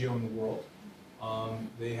NGO in the world.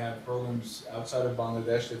 They have programs outside of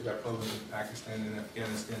Bangladesh. They've got programs in Pakistan and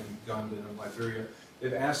Afghanistan, Uganda, and Liberia.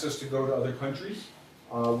 They've asked us to go to other countries.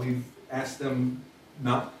 We've asked them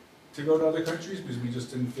not to go to other countries because we just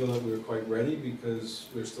didn't feel that we were quite ready, because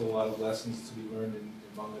there's still a lot of lessons to be learned in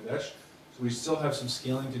Bangladesh. So we still have some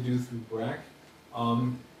scaling to do through BRAC.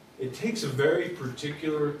 It takes a very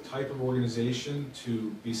particular type of organization to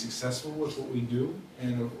be successful with what we do.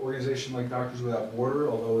 And an organization like Doctors Without Borders,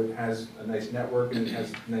 although it has a nice network and it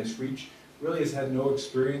has a nice reach, really has had no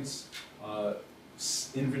experience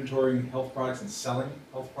inventorying health products and selling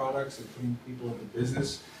health products and putting people into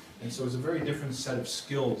business. And so it's a very different set of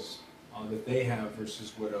skills that they have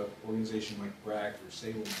versus what an organization like BRAC or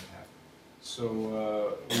Sable might have.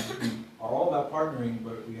 So we are all about partnering,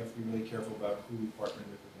 but we have to be really careful about who we partner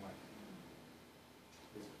with and why.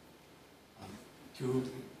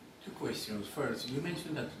 Two questions. First, you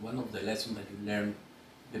mentioned that one of the lessons that you learned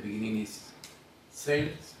at the beginning is sell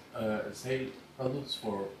products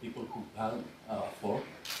for people who can afford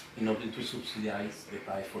in order to subsidize the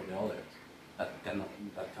price for the others that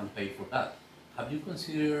can pay for that. Have you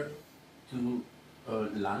considered to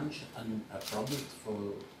launch a product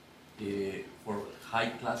for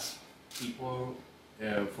high-class people,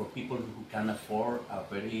 for people who can afford a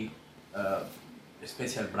very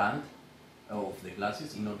special brand of the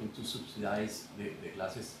glasses in order to subsidize the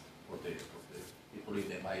glasses for the people in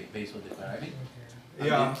the base of the pyramid?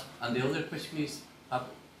 Yeah. And the other question is,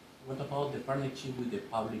 what about the partnership with the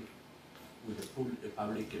public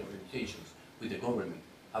organizations, with the government?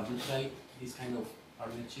 Have you tried this kind of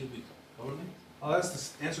partnership with government? I'll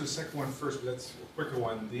answer the second one first, but that's a quicker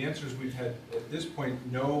one. The answer is we've had, at this point,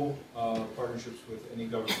 no partnerships with any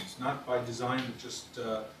governments. Not by design, but just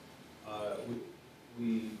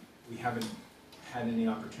we haven't had any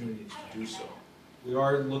opportunities to do so. We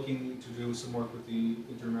are looking to do some work with the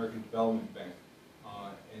Inter-American Development Bank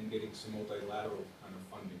and getting some multilateral kind of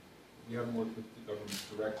funding. We haven't worked with the governments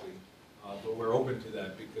directly, but we're open to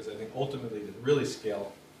that because I think ultimately to really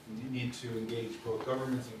scale, we need to engage both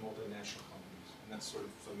governments and multinational companies, and that's sort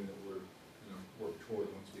of something that we're work toward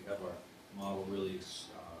once we have our model really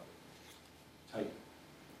tight.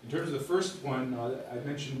 In terms of the first one, I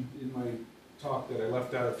mentioned in my talk that I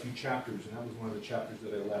left out a few chapters, and that was one of the chapters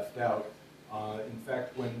that I left out. In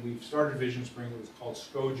fact, when we started Vision Spring, it was called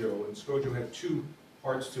SCOJO, and SCOJO had two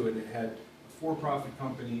parts to it. It had a for-profit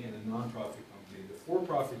company and a non-profit company. The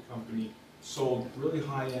for-profit company sold really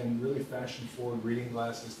high-end, really fashion-forward reading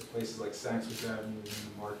glasses to places like Saks Fifth Avenue and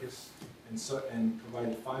Neiman Marcus, and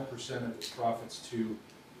provided 5% of its profits to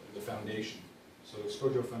the foundation. So the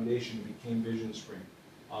SCOJO Foundation became Vision Spring.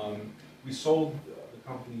 We sold the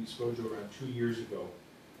company SCOJO around 2 years ago,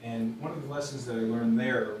 and one of the lessons that I learned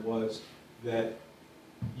there was that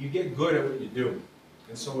you get good at what you do.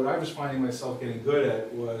 And so what I was finding myself getting good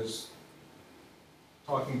at was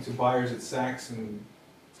talking to buyers at Saks and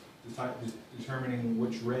determining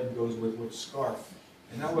which red goes with which scarf.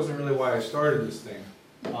 And that wasn't really why I started this thing.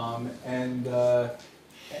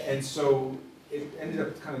 And so it ended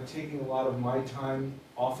up kind of taking a lot of my time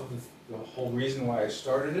off of the whole reason why I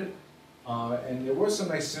started it. And there was some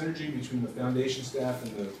nice synergy between the foundation staff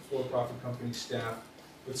and the for-profit company staff.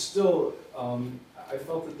 But still, I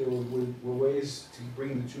felt that there were ways to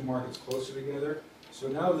bring the two markets closer together. So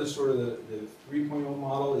now the 3.0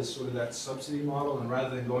 model is sort of that subsidy model, and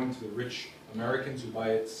rather than going to the rich Americans who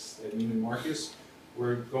buy it at Neiman Marcus,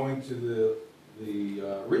 we're going to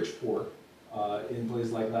the rich poor in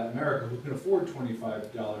places like Latin America who can afford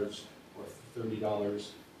 $25 or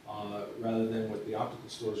 $30 rather than what the optical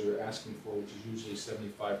stores are asking for, which is usually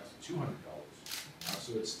 $75 to $200.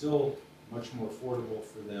 So it's still much more affordable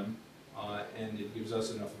for them, and it gives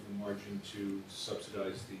us enough of a margin to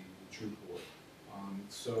subsidize the true poor.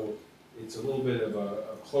 So it's a little bit of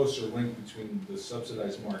a closer link between the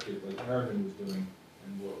subsidized market, like Aravind was doing,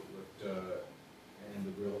 and and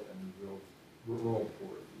the real rural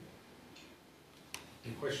poor.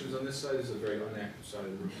 Any questions on this side? This is a very unactive side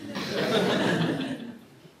of the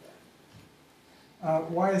room.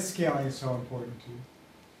 Why is scaling so important to you?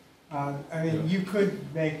 I mean, you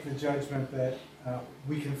could make the judgment that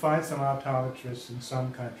we can find some optometrists in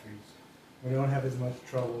some countries. We don't have as much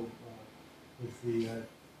trouble with the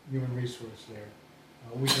human resource there.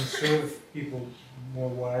 We can serve people more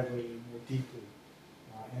widely and more deeply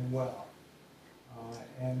and well.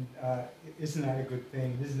 And isn't that a good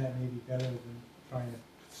thing? Isn't that maybe better than trying to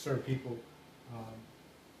serve people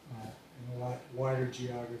in a lot wider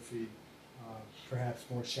geography, perhaps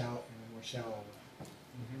more shallow in a more shallow way?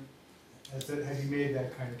 Mm-hmm. Have you made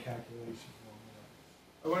that kind of calculation?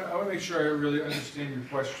 I want to make sure I really understand your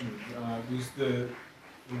question, because the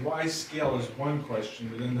why scale is one question,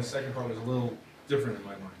 but then the second part was a little different in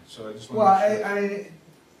my mind. So I just want to make sure. I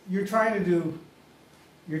you're trying to do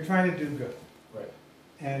good, right?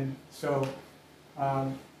 And so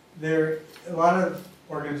there a lot of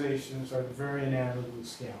organizations are very enamored with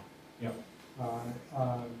scale. Yep.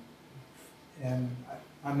 And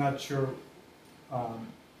I'm not sure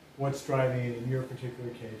what's driving it in your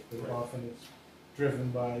particular case, but right. Often it's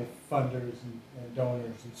driven by funders and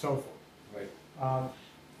donors and so forth. Right.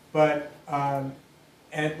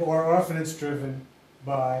 Or often it's driven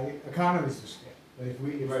by economies of scale. But if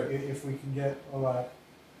we can get a lot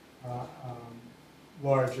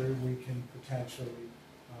larger, we can potentially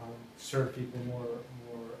serve people more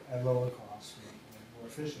at lower cost and more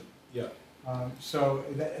efficiently. Yeah. So,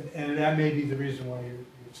 and that may be the reason why you're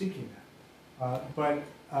seeking that. But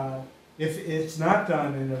if it's not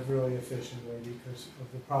done in a really efficient way because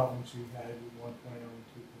of the problems you had with 1.0 and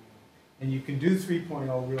 2.0, and you can do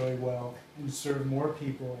 3.0 really well and serve more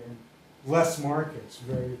people in less markets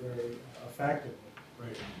very, very effectively,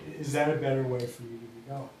 Right. is that a better way for you to be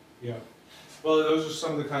going? Yeah. Well, those are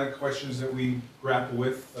some of the kind of questions that we grapple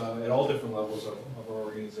with at all different levels of our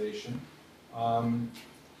organization.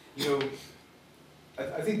 You know,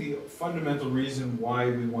 I think the fundamental reason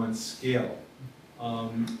why we want scale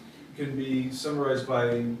can be summarized by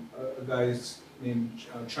a guy named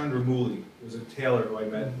Chandramouli. He was a tailor who I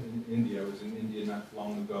met in India. I was in India not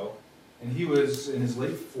long ago. And he was in his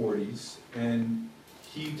late 40s, and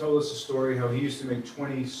he told us a story how he used to make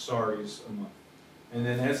 20 saris a month. And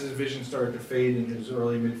then as his vision started to fade in his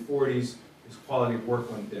early mid-40s, his quality of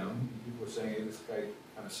work went down. People were saying, hey, this guy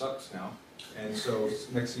kind of sucks now. And so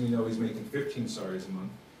next thing you know, he's making 15 saris a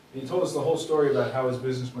month. And he told us the whole story about how his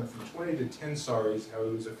business went from 20 to 10 saris, how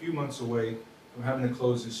he was a few months away from having to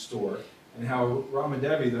close his store, and how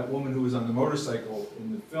Ramadevi, that woman who was on the motorcycle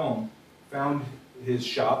in the film, found his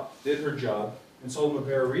shop, did her job, and sold him a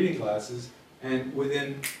pair of reading glasses, and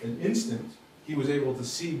within an instant, he was able to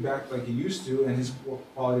see back like he used to, and his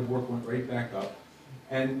quality of work went right back up.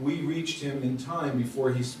 And we reached him in time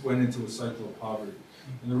before he went into a cycle of poverty.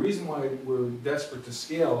 And the reason why we're desperate to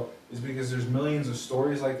scale is because there's millions of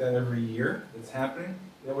stories like that every year that's happening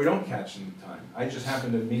that we don't catch in time. I just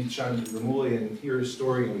happened to meet Chandramouli and hear his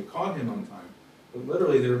story, and we caught him on time. But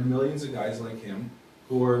literally, there are millions of guys like him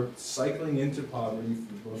who are cycling into poverty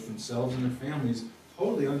for both themselves and their families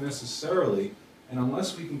totally unnecessarily. And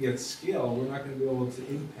unless we can get scale, we're not going to be able to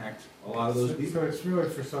impact a lot of those people. So it's really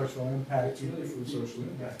for social impact. It's really for social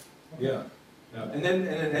impact. Yeah. Yeah. And then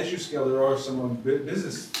as you scale, there are some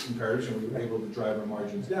business imperatives, and we're able to drive our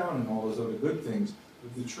margins down and all those other good things.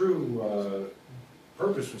 But the true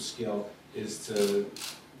purpose for scale is to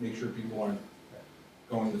make sure people aren't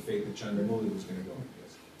going the fate that Chandramouli was going to go.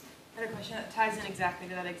 I had a question that ties in exactly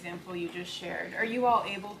to that example you just shared. Are you all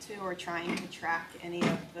able to or trying to track any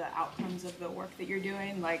of the outcomes of the work that you're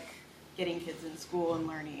doing, like getting kids in school and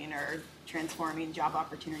learning, or transforming job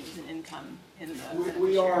opportunities and income in the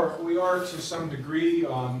We are to some degree.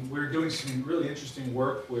 We're doing some really interesting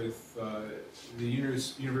work with the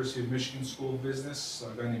University of Michigan School of Business,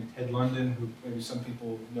 a guy named Ted London, who maybe some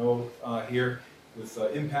people know here, with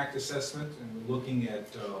impact assessment, and we're looking at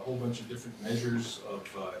a whole bunch of different measures of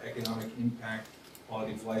economic impact,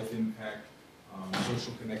 quality of life impact,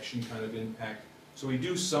 social connection kind of impact. So we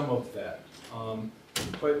do some of that.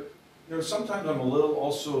 But you know, sometimes I'm a little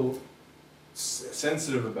also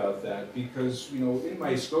sensitive about that because, you know, in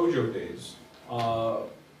my Scojo days,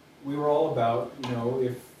 we were all about, you know,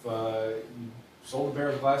 if you sold a pair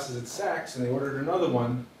of glasses at Saks and they ordered another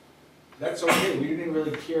one, that's okay. We didn't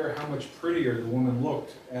really care how much prettier the woman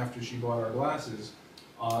looked after she bought our glasses,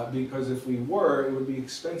 because if we were, it would be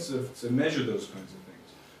expensive to measure those kinds of things.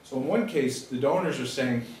 So in one case, the donors are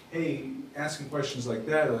saying, hey, asking questions like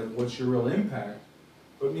that, like what's your real impact?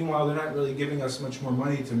 But meanwhile, they're not really giving us much more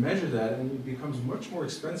money to measure that, and it becomes much more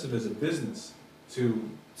expensive as a business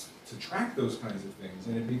to track those kinds of things.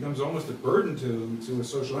 And it becomes almost a burden to a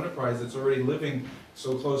social enterprise that's already living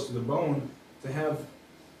so close to the bone to have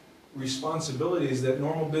responsibilities that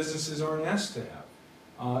normal businesses aren't asked to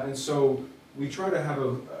have. And so we try to have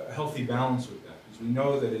a healthy balance with that, because we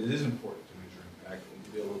know that it is important to measure impact and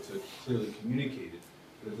to be able to clearly communicate it.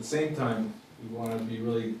 But at the same time, we want to be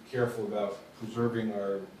really careful about preserving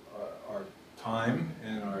our time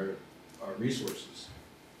and our resources.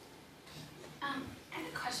 I have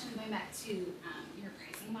a question going back to your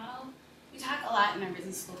pricing model. We talk a lot in our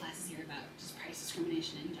business school classes here about just price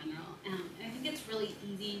discrimination in general, and I think it's really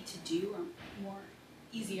easy to do, or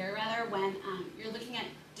easier when you're looking at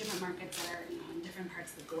different markets that are, you know, in different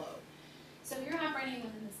parts of the globe. So if you're operating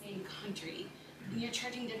within the same country, and you're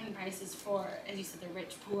charging different prices for, as you said, the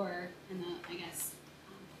rich poor and the, I guess,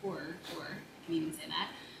 poor, I can even say that.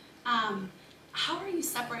 How are you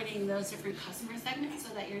separating those different customer segments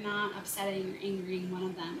so that you're not upsetting or angering one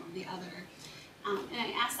of them or the other? And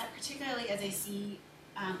I ask that particularly as I see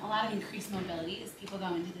a lot of increased mobility as people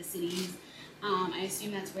go into the cities. I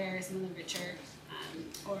assume that's where some of the richer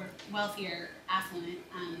or wealthier, affluent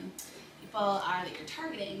people are that you're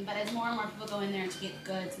targeting. But as more and more people go in there to get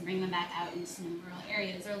goods and bring them back out into some of the rural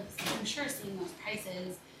areas, or I'm sure seeing those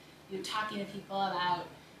prices, you know, talking to people about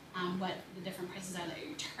what the different prices are that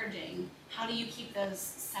you're charging. How do you keep those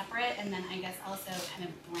separate, and then I guess also kind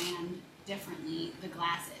of brand differently the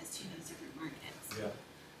glasses to those different markets? Yeah,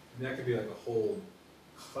 and that could be like a whole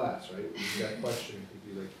class, right? That question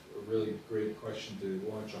could be like a really great question to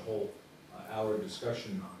launch a whole hour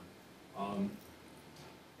discussion on.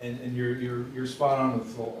 And you're spot on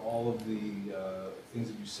with all of the things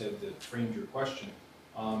that you said that framed your question.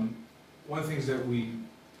 One of the things that we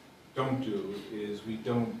don't do is we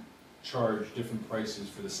don't charge different prices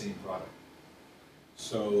for the same product.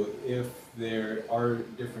 So if there are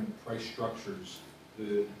different price structures,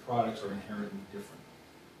 the products are inherently different.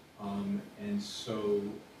 And so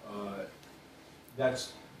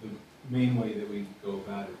that's the main way that we go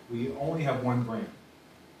about it. We only have one brand.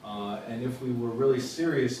 And if we were really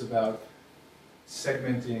serious about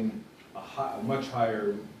segmenting a much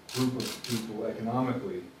higher group of people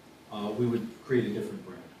economically, we would create a different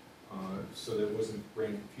brand. So there wasn't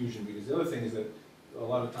brand confusion, because the other thing is that a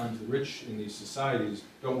lot of times the rich in these societies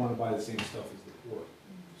don't want to buy the same stuff as the poor.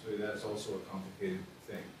 So that's also a complicated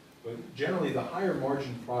thing. But generally the higher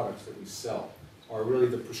margin products that we sell are really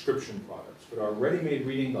the prescription products, but our ready-made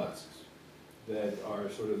reading glasses that are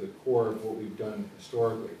sort of the core of what we've done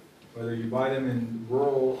historically. Whether you buy them in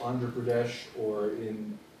rural Andhra Pradesh or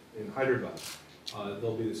in Hyderabad,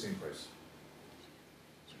 they'll be the same price.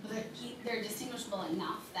 But they're distinguishable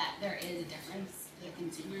enough that there is a difference to the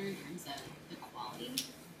consumer in terms of the quality.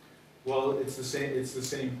 Well, it's the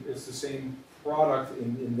same product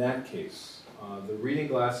in that case. The reading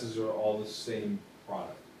glasses are all the same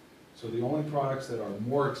product. So the only products that are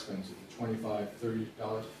more expensive, $25,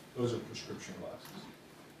 $30, those are prescription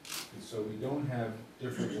glasses. And so we don't have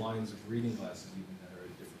different lines of reading glasses even that are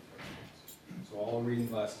at different price points. So all reading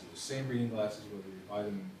glasses are the same reading glasses, whether you buy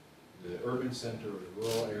them in the urban center or the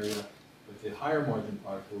rural area. But the higher margin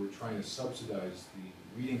product, where we're trying to subsidize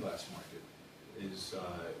the reading glass market, is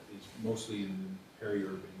mostly in the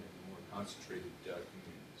peri-urban and more concentrated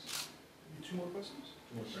communities. Two more questions?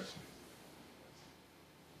 Two more questions.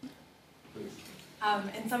 Please.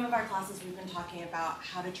 In some of our classes, we've been talking about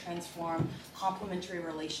how to transform complementary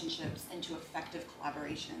relationships into effective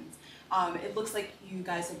collaborations. It looks like you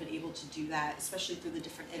guys have been able to do that, especially through the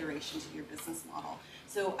different iterations of your business model.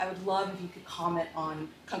 So I would love if you could comment on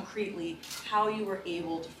concretely how you were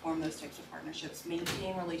able to form those types of partnerships,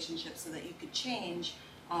 maintain relationships so that you could change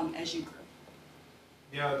as you grew.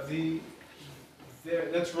 Yeah,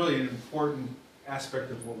 that's really an important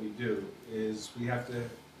aspect of what we do, is we have to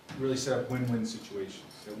really set up win-win situations.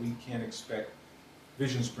 That we can't expect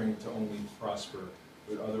VisionSpring to only prosper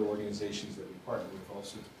with other organizations that we partner with,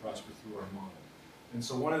 also to prosper through our model. And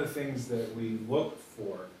so one of the things that we look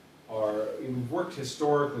for are, we've worked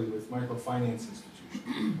historically with microfinance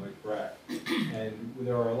institutions like BRAC, and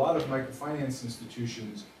there are a lot of microfinance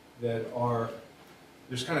institutions that are,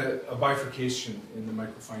 there's kind of a bifurcation in the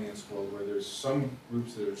microfinance world, where there's some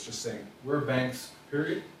groups that are just saying, we're banks,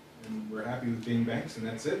 period, and we're happy with being banks, and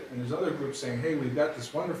that's it. And there's other groups saying, hey, we've got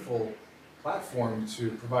this wonderful platform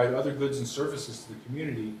to provide other goods and services to the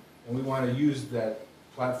community, and we want to use that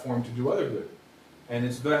platform to do other good. And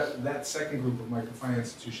it's that second group of microfinance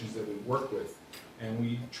institutions that we work with. And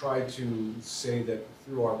we try to say that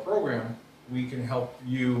through our program, we can help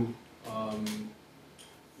you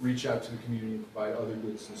reach out to the community and provide other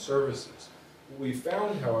goods and services. What we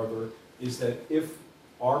found, however, is that if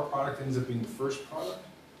our product ends up being the first product,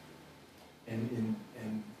 and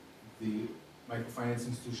the microfinance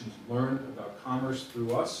institutions learn about commerce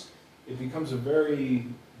through us, it becomes a very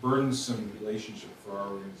burdensome relationship for our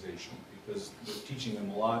organization, because we're teaching them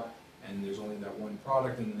a lot, and there's only that one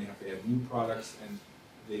product, and then they have to add new products, and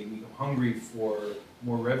they become hungry for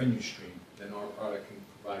more revenue stream than our product can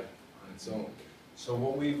provide on its own. So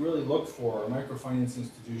what we really look for are microfinance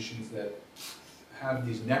institutions that have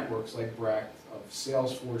these networks like BRAC of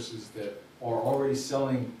sales forces that are already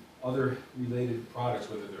selling other related products,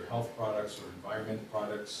 whether they're health products or environmental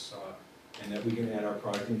products, and that we can add our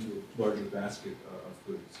product into a larger basket of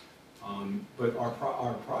goods. But our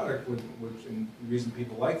product, and the reason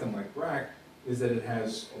people like them, like BRAC, is that it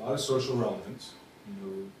has a lot of social relevance. You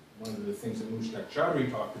know, one of the things that Mushtaq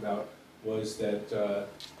Chaudhry talked about was that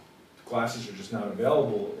glasses are just not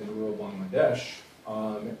available in rural Bangladesh,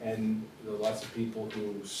 and there are lots of people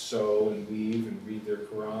who sew and weave and read their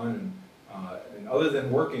Quran, and other than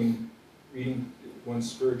working, reading one's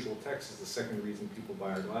spiritual text is the second reason people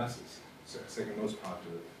buy our glasses. Second most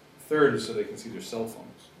popular. Third is so they can see their cell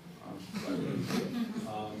phones.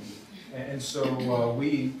 And so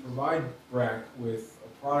we provide BRAC with a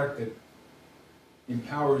product that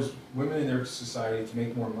empowers women in their society to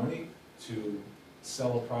make more money, to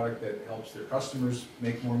sell a product that helps their customers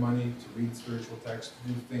make more money, to read spiritual text,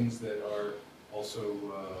 to do things that are also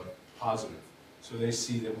positive. So they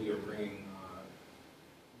see that we are bringing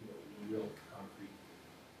real concrete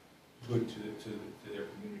good to their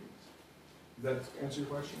communities. Does that answer your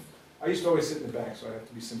question? I used to always sit in the back, so I have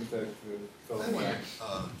to be sympathetic to the fellow in the back.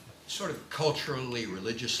 Sort of culturally,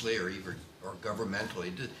 religiously, or even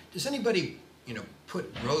governmentally, does anybody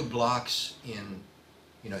put roadblocks in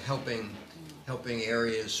helping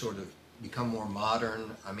areas sort of become more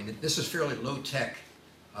modern? I mean, this is fairly low tech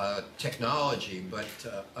technology, but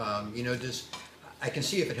I can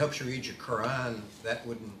see if it helps you read your Quran, that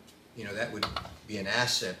wouldn't that would be an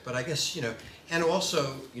asset. But I guess and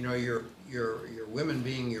also your women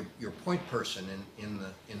being your point person in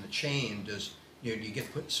the chain, do you get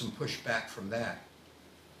some pushback from that?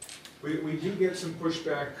 We do get some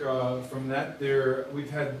pushback from that.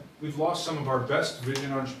 We've lost some of our best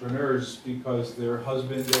vision entrepreneurs because their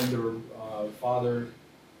husband and their father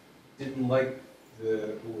didn't like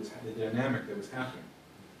the dynamic that was happening.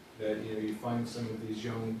 That you find some of these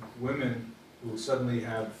young women who suddenly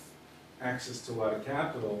have access to a lot of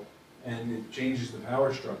capital, and it changes the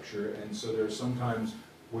power structure. And so there's sometimes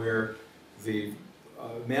where the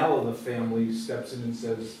male of the family steps in and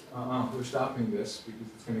says, we're stopping this because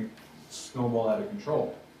it's going to snowball out of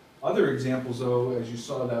control. Other examples, though, as you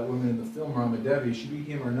saw that woman in the film, Rama Devi, she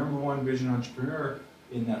became our #1 vision entrepreneur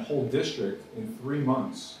in that whole district in 3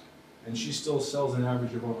 months. And she still sells an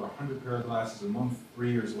average of over 100 pair of glasses a month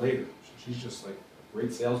 3 years later. So she's just like a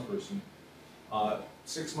great salesperson.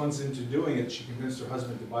 6 months into doing it, she convinced her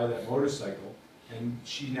husband to buy that motorcycle, and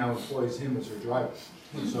she now employs him as her driver.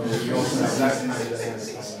 So we also have that kind of dynamic.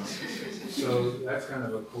 So that's kind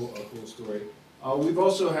of a cool story. We've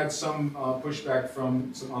also had some pushback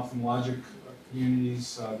from some ophthalmologic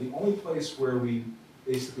communities. The only place where we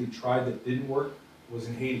basically tried that didn't work was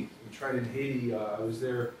in Haiti. We tried in Haiti. I was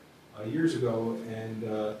there years ago, and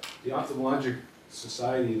the ophthalmologic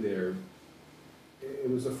society there, it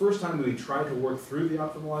was the first time that we tried to work through the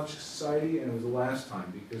ophthalmologic society, and it was the last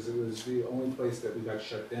time because it was the only place that we got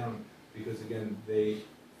shut down because, again, they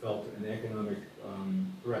felt an economic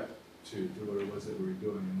threat to what it was that we were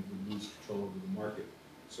doing, and we lose control over the market.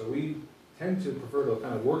 So we tend to prefer to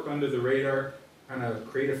kind of work under the radar, kind of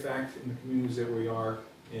create a fact in the communities that we are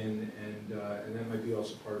in, and that might be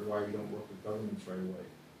also part of why we don't work with governments right away.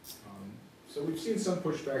 So we've seen some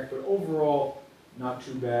pushback, but overall, not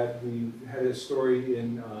too bad. We had a story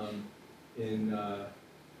in Andhra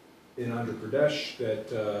Pradesh that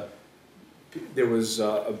there was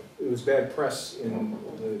it was bad press in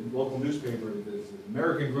the local newspaper. The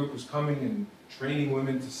American group was coming and training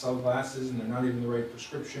women to sell glasses, and they're not even the right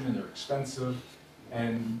prescription, and they're expensive.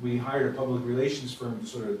 And we hired a public relations firm to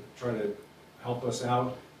sort of try to help us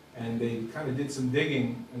out, and they kind of did some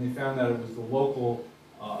digging, and they found out it was the local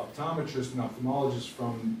optometrist and ophthalmologist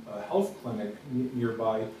from a health clinic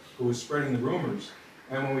nearby who was spreading the rumors.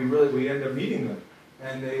 And when we ended up meeting them,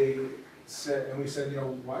 and we said,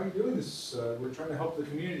 why are you doing this? We're trying to help the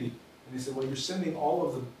community. And they said, well, you're sending all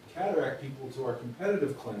of the cataract people to our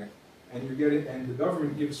competitive clinic, and the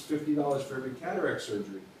government gives $50 for every cataract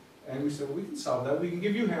surgery. And we said, well, we can solve that. We can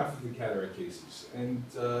give you half of the cataract cases. And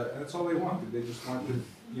that's all they wanted. They just wanted,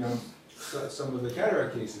 some of the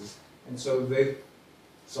cataract cases. And so they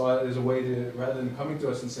saw it as a way to, rather than coming to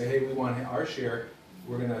us and say, hey, we want our share,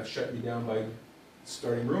 we're going to shut you down by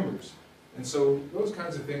starting rumors. And so those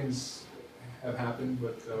kinds of things have happened,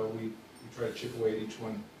 but we try to chip away at each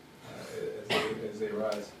one as they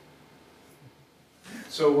arise.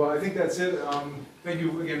 So I think that's it. Thank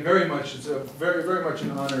you again very much. It's a very, very much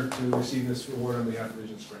an honor to receive this award on behalf of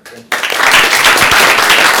Vision Spring. Thank you.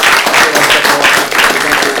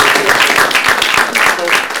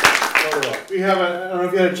 We have I don't know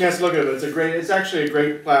if you had a chance to look at it. It's actually a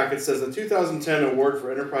great plaque. It says the 2010 Award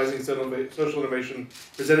for Enterprising Social Innovation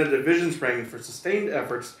presented to Vision Spring for sustained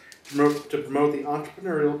efforts to promote the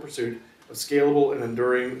entrepreneurial pursuit of scalable and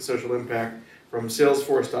enduring social impact from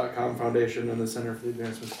Salesforce.com Foundation and the Center for the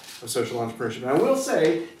Advancement of Social Entrepreneurship. And I will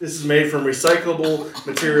say this is made from recyclable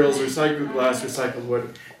materials, recycled glass, recycled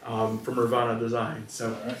wood, from Nirvana Design.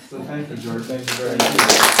 So thank you, George. Thank you very much.